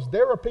careful because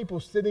there are people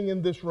sitting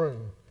in this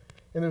room,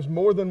 and there's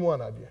more than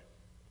one of you,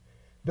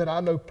 that I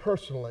know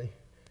personally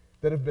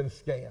that have been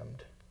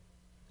scammed.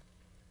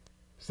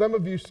 Some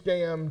of you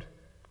scammed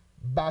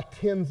by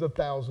tens of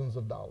thousands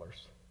of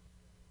dollars.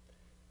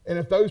 And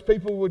if those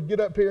people would get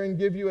up here and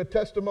give you a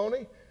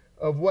testimony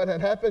of what had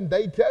happened,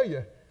 they'd tell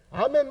you,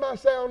 I'm in my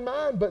sound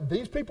mind, but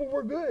these people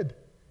were good.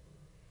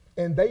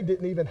 And they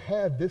didn't even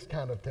have this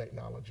kind of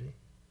technology.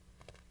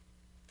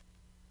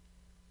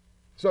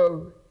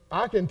 So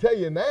I can tell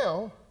you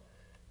now,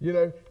 you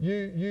know,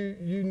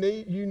 you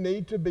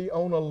need to be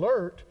on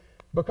alert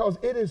because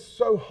it is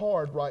so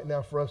hard right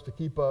now for us to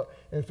keep up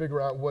and figure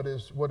out what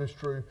is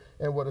true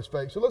and what is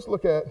fake. So let's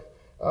look at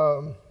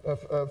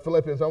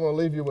Philippians. I want to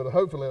leave you with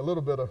hopefully a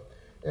little bit of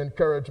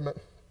encouragement.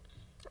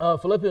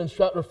 Philippians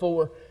chapter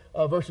 4,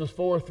 verses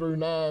 4 through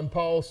 9,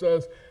 Paul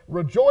says,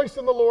 rejoice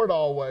in the Lord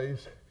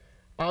always.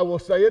 I will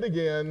say it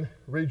again,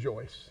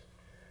 rejoice.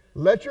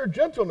 Let your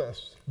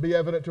gentleness be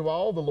evident to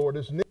all. The Lord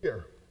is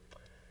near.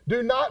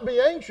 Do not be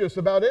anxious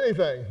about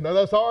anything. Now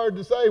that's hard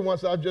to say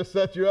once I've just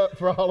set you up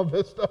for all of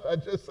this stuff I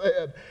just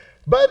said.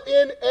 But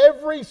in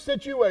every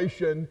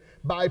situation,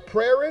 by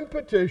prayer and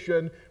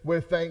petition,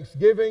 with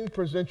thanksgiving,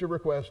 present your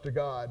request to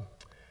God.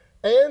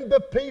 And the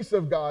peace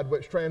of God,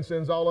 which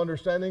transcends all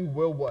understanding,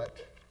 will what?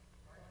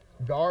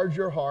 Guard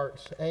your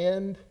hearts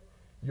and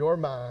your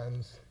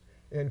minds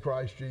in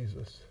Christ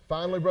Jesus.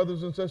 Finally,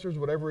 brothers and sisters,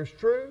 whatever is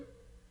true,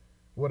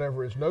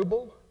 whatever is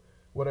noble,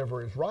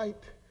 whatever is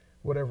right,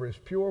 whatever is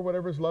pure,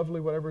 whatever is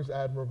lovely, whatever is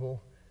admirable,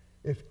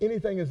 if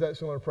anything is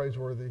excellent or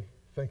praiseworthy,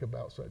 think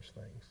about such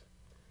things.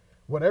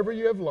 Whatever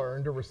you have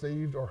learned or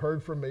received or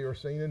heard from me or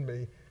seen in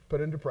me, put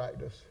into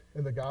practice,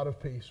 and the God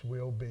of peace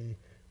will be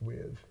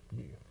with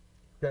you.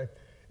 Okay?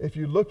 If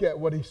you look at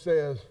what he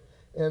says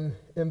in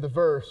the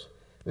verse,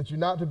 that you're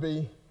not to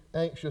be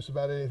anxious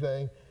about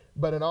anything,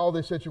 But in all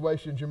these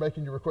situations, you're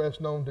making your request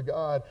known to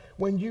God.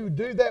 When you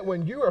do that,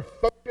 when you are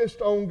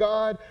focused on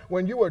God,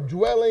 when you are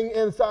dwelling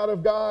inside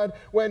of God,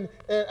 and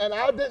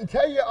I didn't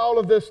tell you all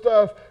of this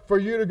stuff for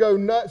you to go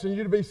nuts and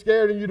you to be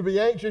scared and you to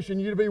be anxious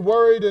and you to be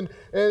worried and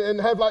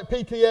have like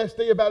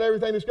PTSD about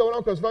everything that's going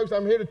on, because folks,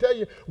 I'm here to tell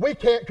you, we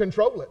can't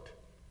control it.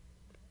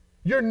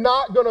 You're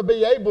not going to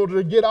be able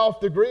to get off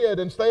the grid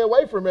and stay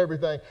away from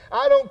everything.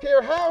 I don't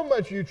care how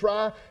much you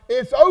try,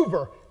 it's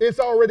over. It's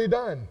already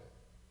done.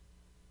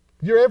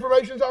 Your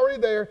information's already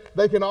there.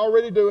 They can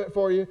already do it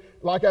for you.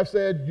 Like I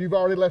said, you've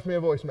already left me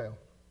a voicemail.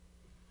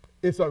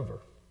 It's over.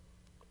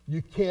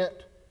 You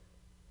can't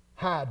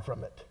hide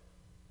from it.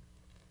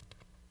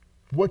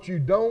 What you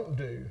don't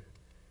do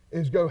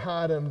is go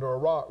hide under a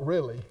rock,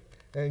 really,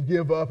 and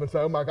give up and say,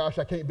 oh my gosh,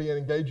 I can't be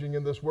engaging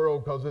in this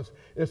world because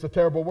it's a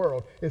terrible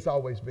world. It's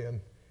always been.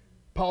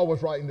 Paul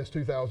was writing this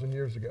 2,000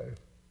 years ago.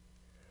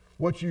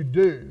 What you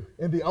do,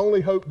 and the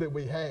only hope that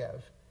we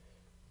have,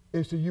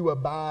 is that you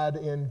abide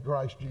in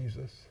Christ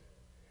Jesus,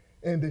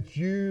 and that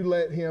you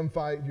let him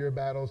fight your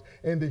battles,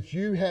 and that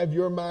you have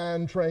your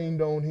mind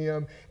trained on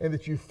him, and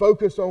that you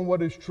focus on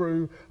what is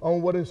true,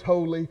 on what is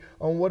holy,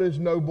 on what is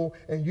noble,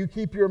 and you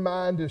keep your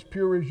mind as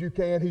pure as you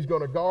can. He's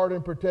going to guard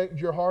and protect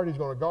your heart. He's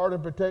going to guard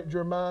and protect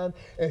your mind,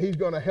 and he's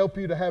going to help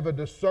you to have a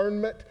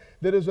discernment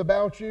that is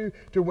about you,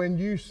 to when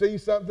you see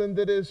something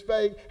that is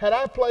fake. Had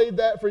I played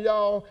that for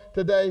y'all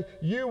today,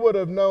 you would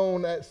have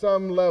known at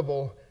some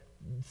level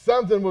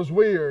something was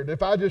weird.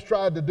 If I just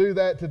tried to do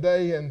that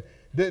today and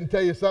didn't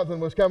tell you something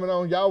was coming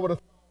on, y'all would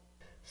have,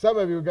 some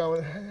of you were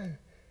going,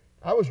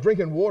 I was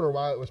drinking water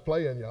while it was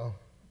playing, y'all.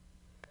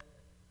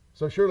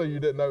 So surely you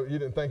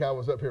didn't think I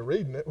was up here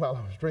reading it while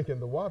I was drinking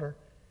the water.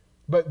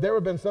 But there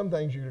have been some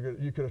things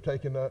you could have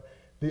taken up.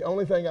 The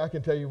only thing I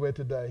can tell you with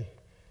today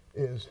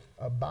is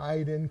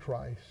abide in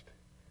Christ.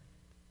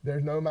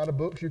 There's no amount of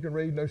books you can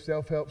read, no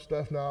self-help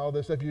stuff, no all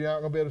this stuff. You're not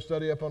going to be able to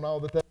study up on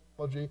all the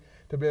technology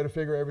to be able to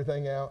figure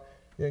everything out.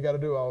 You ain't got to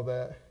do all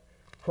that.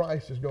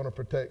 Christ is going to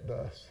protect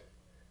us.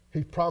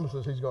 He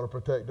promises he's going to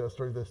protect us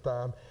through this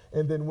time.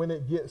 And then when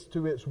it gets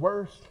to its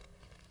worst,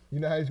 you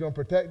know how he's going to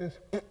protect us?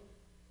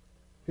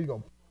 He's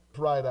going to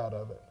pull us right out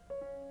of it.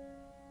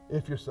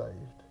 If you're saved,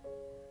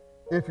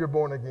 if you're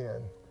born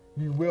again,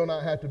 you will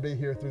not have to be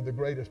here through the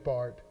greatest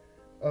part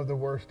of the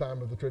worst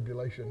time of the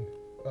tribulation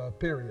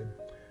period.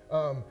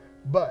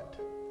 But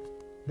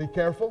be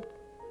careful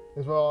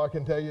is all I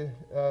can tell you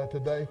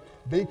today.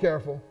 Be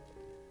careful.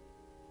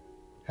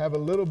 Have a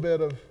little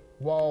bit of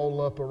wall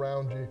up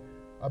around you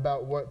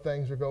about what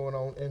things are going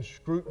on, and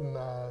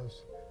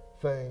scrutinize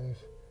things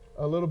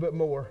a little bit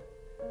more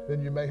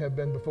than you may have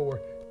been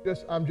before.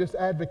 I'm just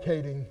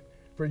advocating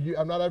for you.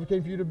 I'm not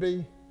advocating for you to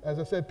be, as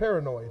I said,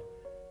 paranoid,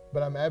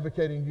 but I'm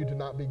advocating you to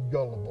not be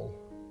gullible,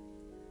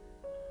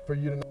 for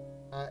you to not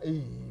be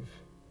naive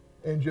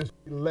and just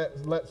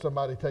let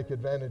somebody take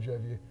advantage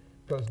of you,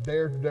 because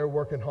they're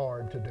working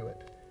hard to do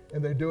it,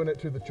 and they're doing it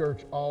to the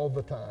church all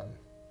the time.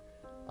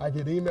 I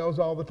get emails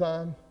all the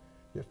time,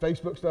 get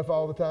Facebook stuff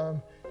all the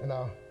time, and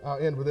I'll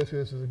end with this.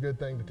 This is a good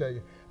thing to tell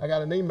you. I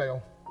got an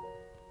email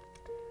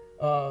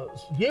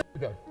years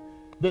ago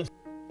that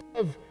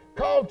have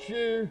caught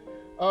you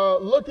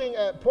looking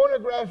at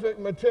pornographic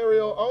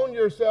material on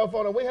your cell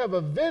phone, and we have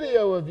a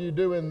video of you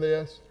doing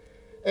this.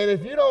 And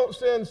if you don't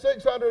send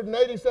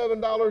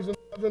 $687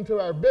 into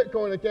our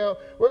Bitcoin account,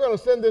 we're going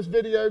to send this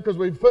video, because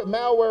we've put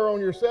malware on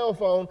your cell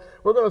phone.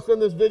 We're going to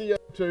send this video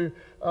to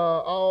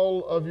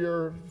all of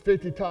your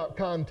 50 top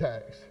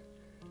contacts.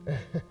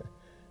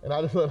 And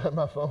I just looked at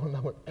my phone and I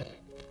went,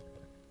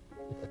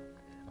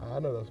 I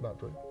know that's not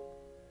true.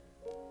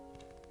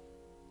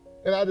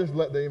 And I just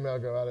let the email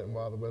go. I didn't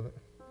bother with it.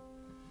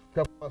 A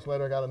couple months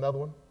later, I got another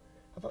one.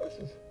 I thought,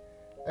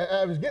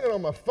 I was getting it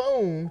on my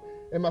phone,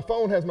 and my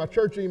phone has my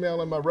church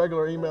email and my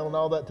regular email and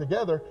all that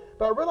together.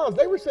 But I realized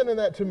they were sending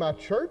that to my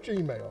church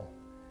email.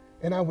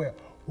 And I went,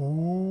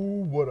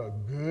 ooh, what a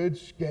good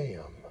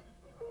scam.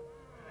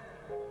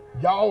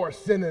 Y'all are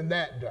sending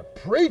that to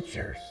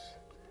preachers.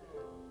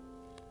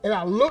 And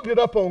I looked it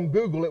up on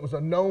Google. It was a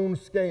known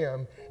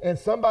scam. And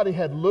somebody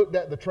had looked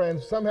at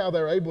somehow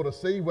they were able to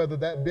see whether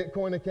that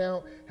Bitcoin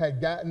account had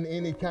gotten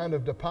any kind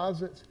of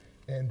deposits.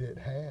 And it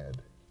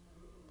had.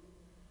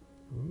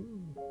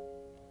 Ooh.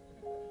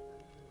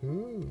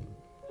 Ooh.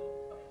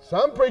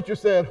 Some preacher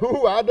said,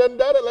 ooh, I done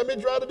it. Let me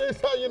try to do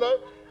something, you know.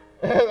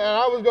 And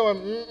I was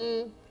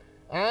going,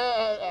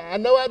 I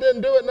know I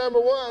didn't do it, number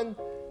one.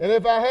 And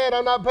if I had,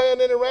 I'm not paying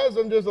any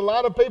ransom. Just a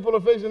lot of people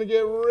are fixing to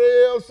get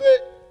real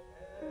sick.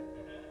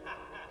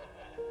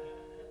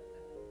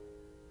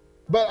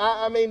 But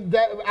I mean,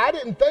 I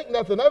didn't think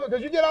nothing of it,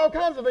 because you get all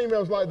kinds of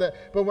emails like that.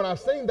 But when I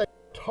seen they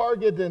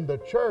targeted the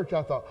church,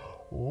 I thought,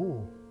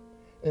 ooh.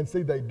 And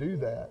see, they do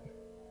that.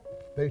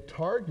 They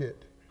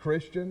target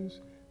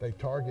Christians. They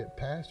target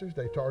pastors.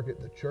 They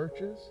target the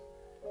churches,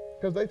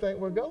 because they think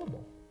we're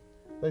gullible.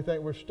 They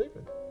think we're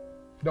stupid.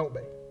 Don't be.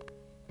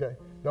 Okay?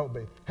 Don't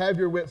be. Have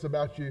your wits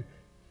about you.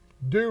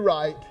 Do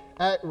right.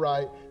 Act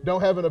right.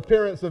 Don't have an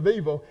appearance of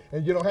evil.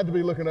 And you don't have to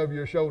be looking over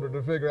your shoulder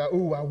to figure out,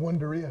 ooh, I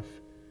wonder if.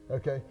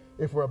 okay,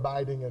 if we're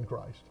abiding in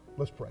Christ.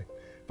 Let's pray.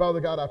 Father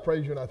God, I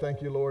praise you and I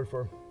thank you, Lord,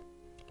 for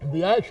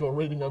the actual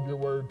reading of your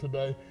word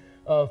today.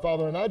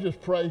 Father, and I just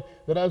pray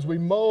that as we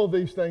mull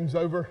these things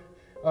over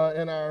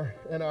in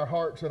our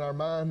hearts and our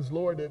minds,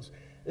 Lord, it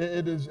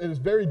is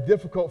very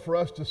difficult for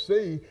us to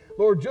see,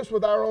 Lord, just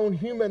with our own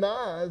human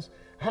eyes,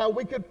 how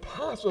we could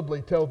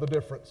possibly tell the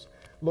difference,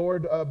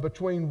 Lord,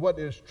 between what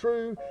is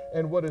true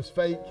and what is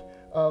fake,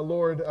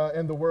 Lord,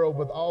 in the world,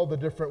 with all the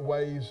different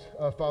ways,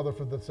 Father,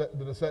 for the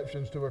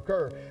deceptions to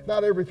occur.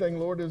 Not everything,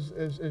 Lord, is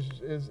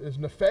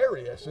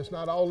nefarious. It's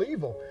not all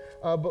evil.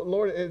 But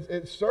Lord,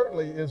 it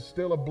certainly is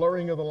still a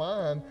blurring of the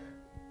line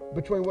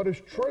between what is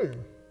true,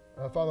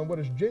 Father, and what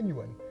is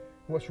genuine,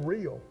 what's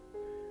real.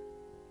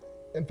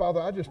 And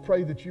Father, I just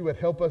pray that you would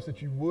help us,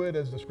 that you would,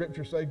 as the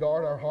scriptures say,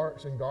 guard our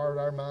hearts and guard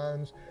our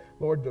minds,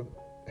 Lord, to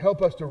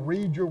help us to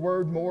read your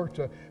word more,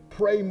 to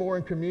pray more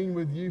in communion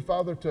with you,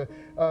 Father.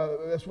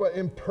 That's what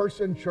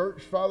in-person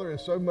church, Father,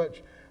 is so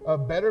much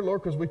better,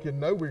 Lord, because we can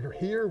know we're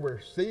here,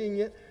 we're seeing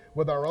it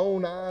with our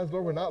own eyes,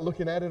 Lord. We're not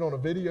looking at it on a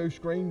video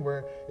screen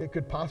where it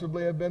could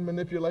possibly have been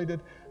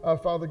manipulated,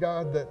 Father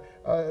God, that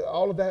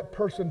all of that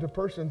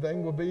person-to-person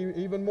thing will be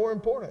even more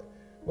important,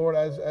 Lord,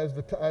 as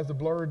the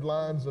blurred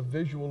lines of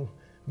visual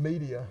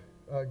media,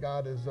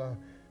 God,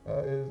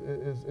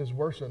 is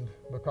worsened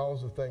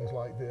because of things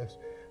like this.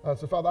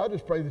 So, Father, I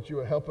just pray that you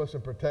would help us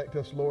and protect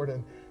us, Lord,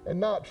 and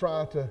not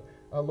try to,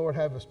 Lord,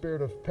 have a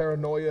spirit of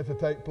paranoia to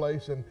take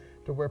place and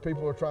to where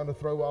people are trying to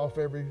throw off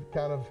every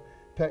kind of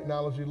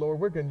technology. Lord,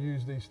 we're going to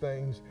use these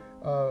things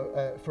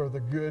for the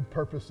good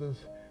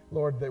purposes,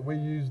 Lord, that we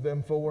use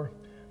them for.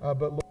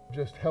 But, Lord,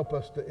 just help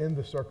us to, in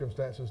the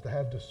circumstances, to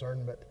have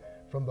discernment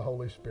from the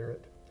Holy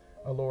Spirit,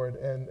 Lord,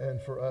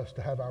 and for us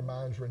to have our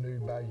minds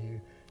renewed by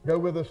you. Go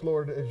with us,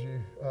 Lord,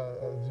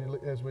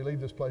 as we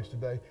leave this place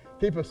today.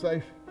 Keep us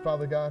safe,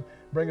 Father God.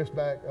 Bring us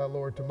back,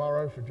 Lord,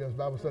 tomorrow for Jim's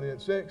Bible study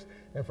at 6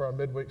 and for our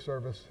midweek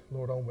service,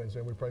 Lord, on Wednesday.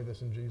 And we pray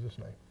this in Jesus'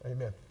 name.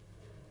 Amen.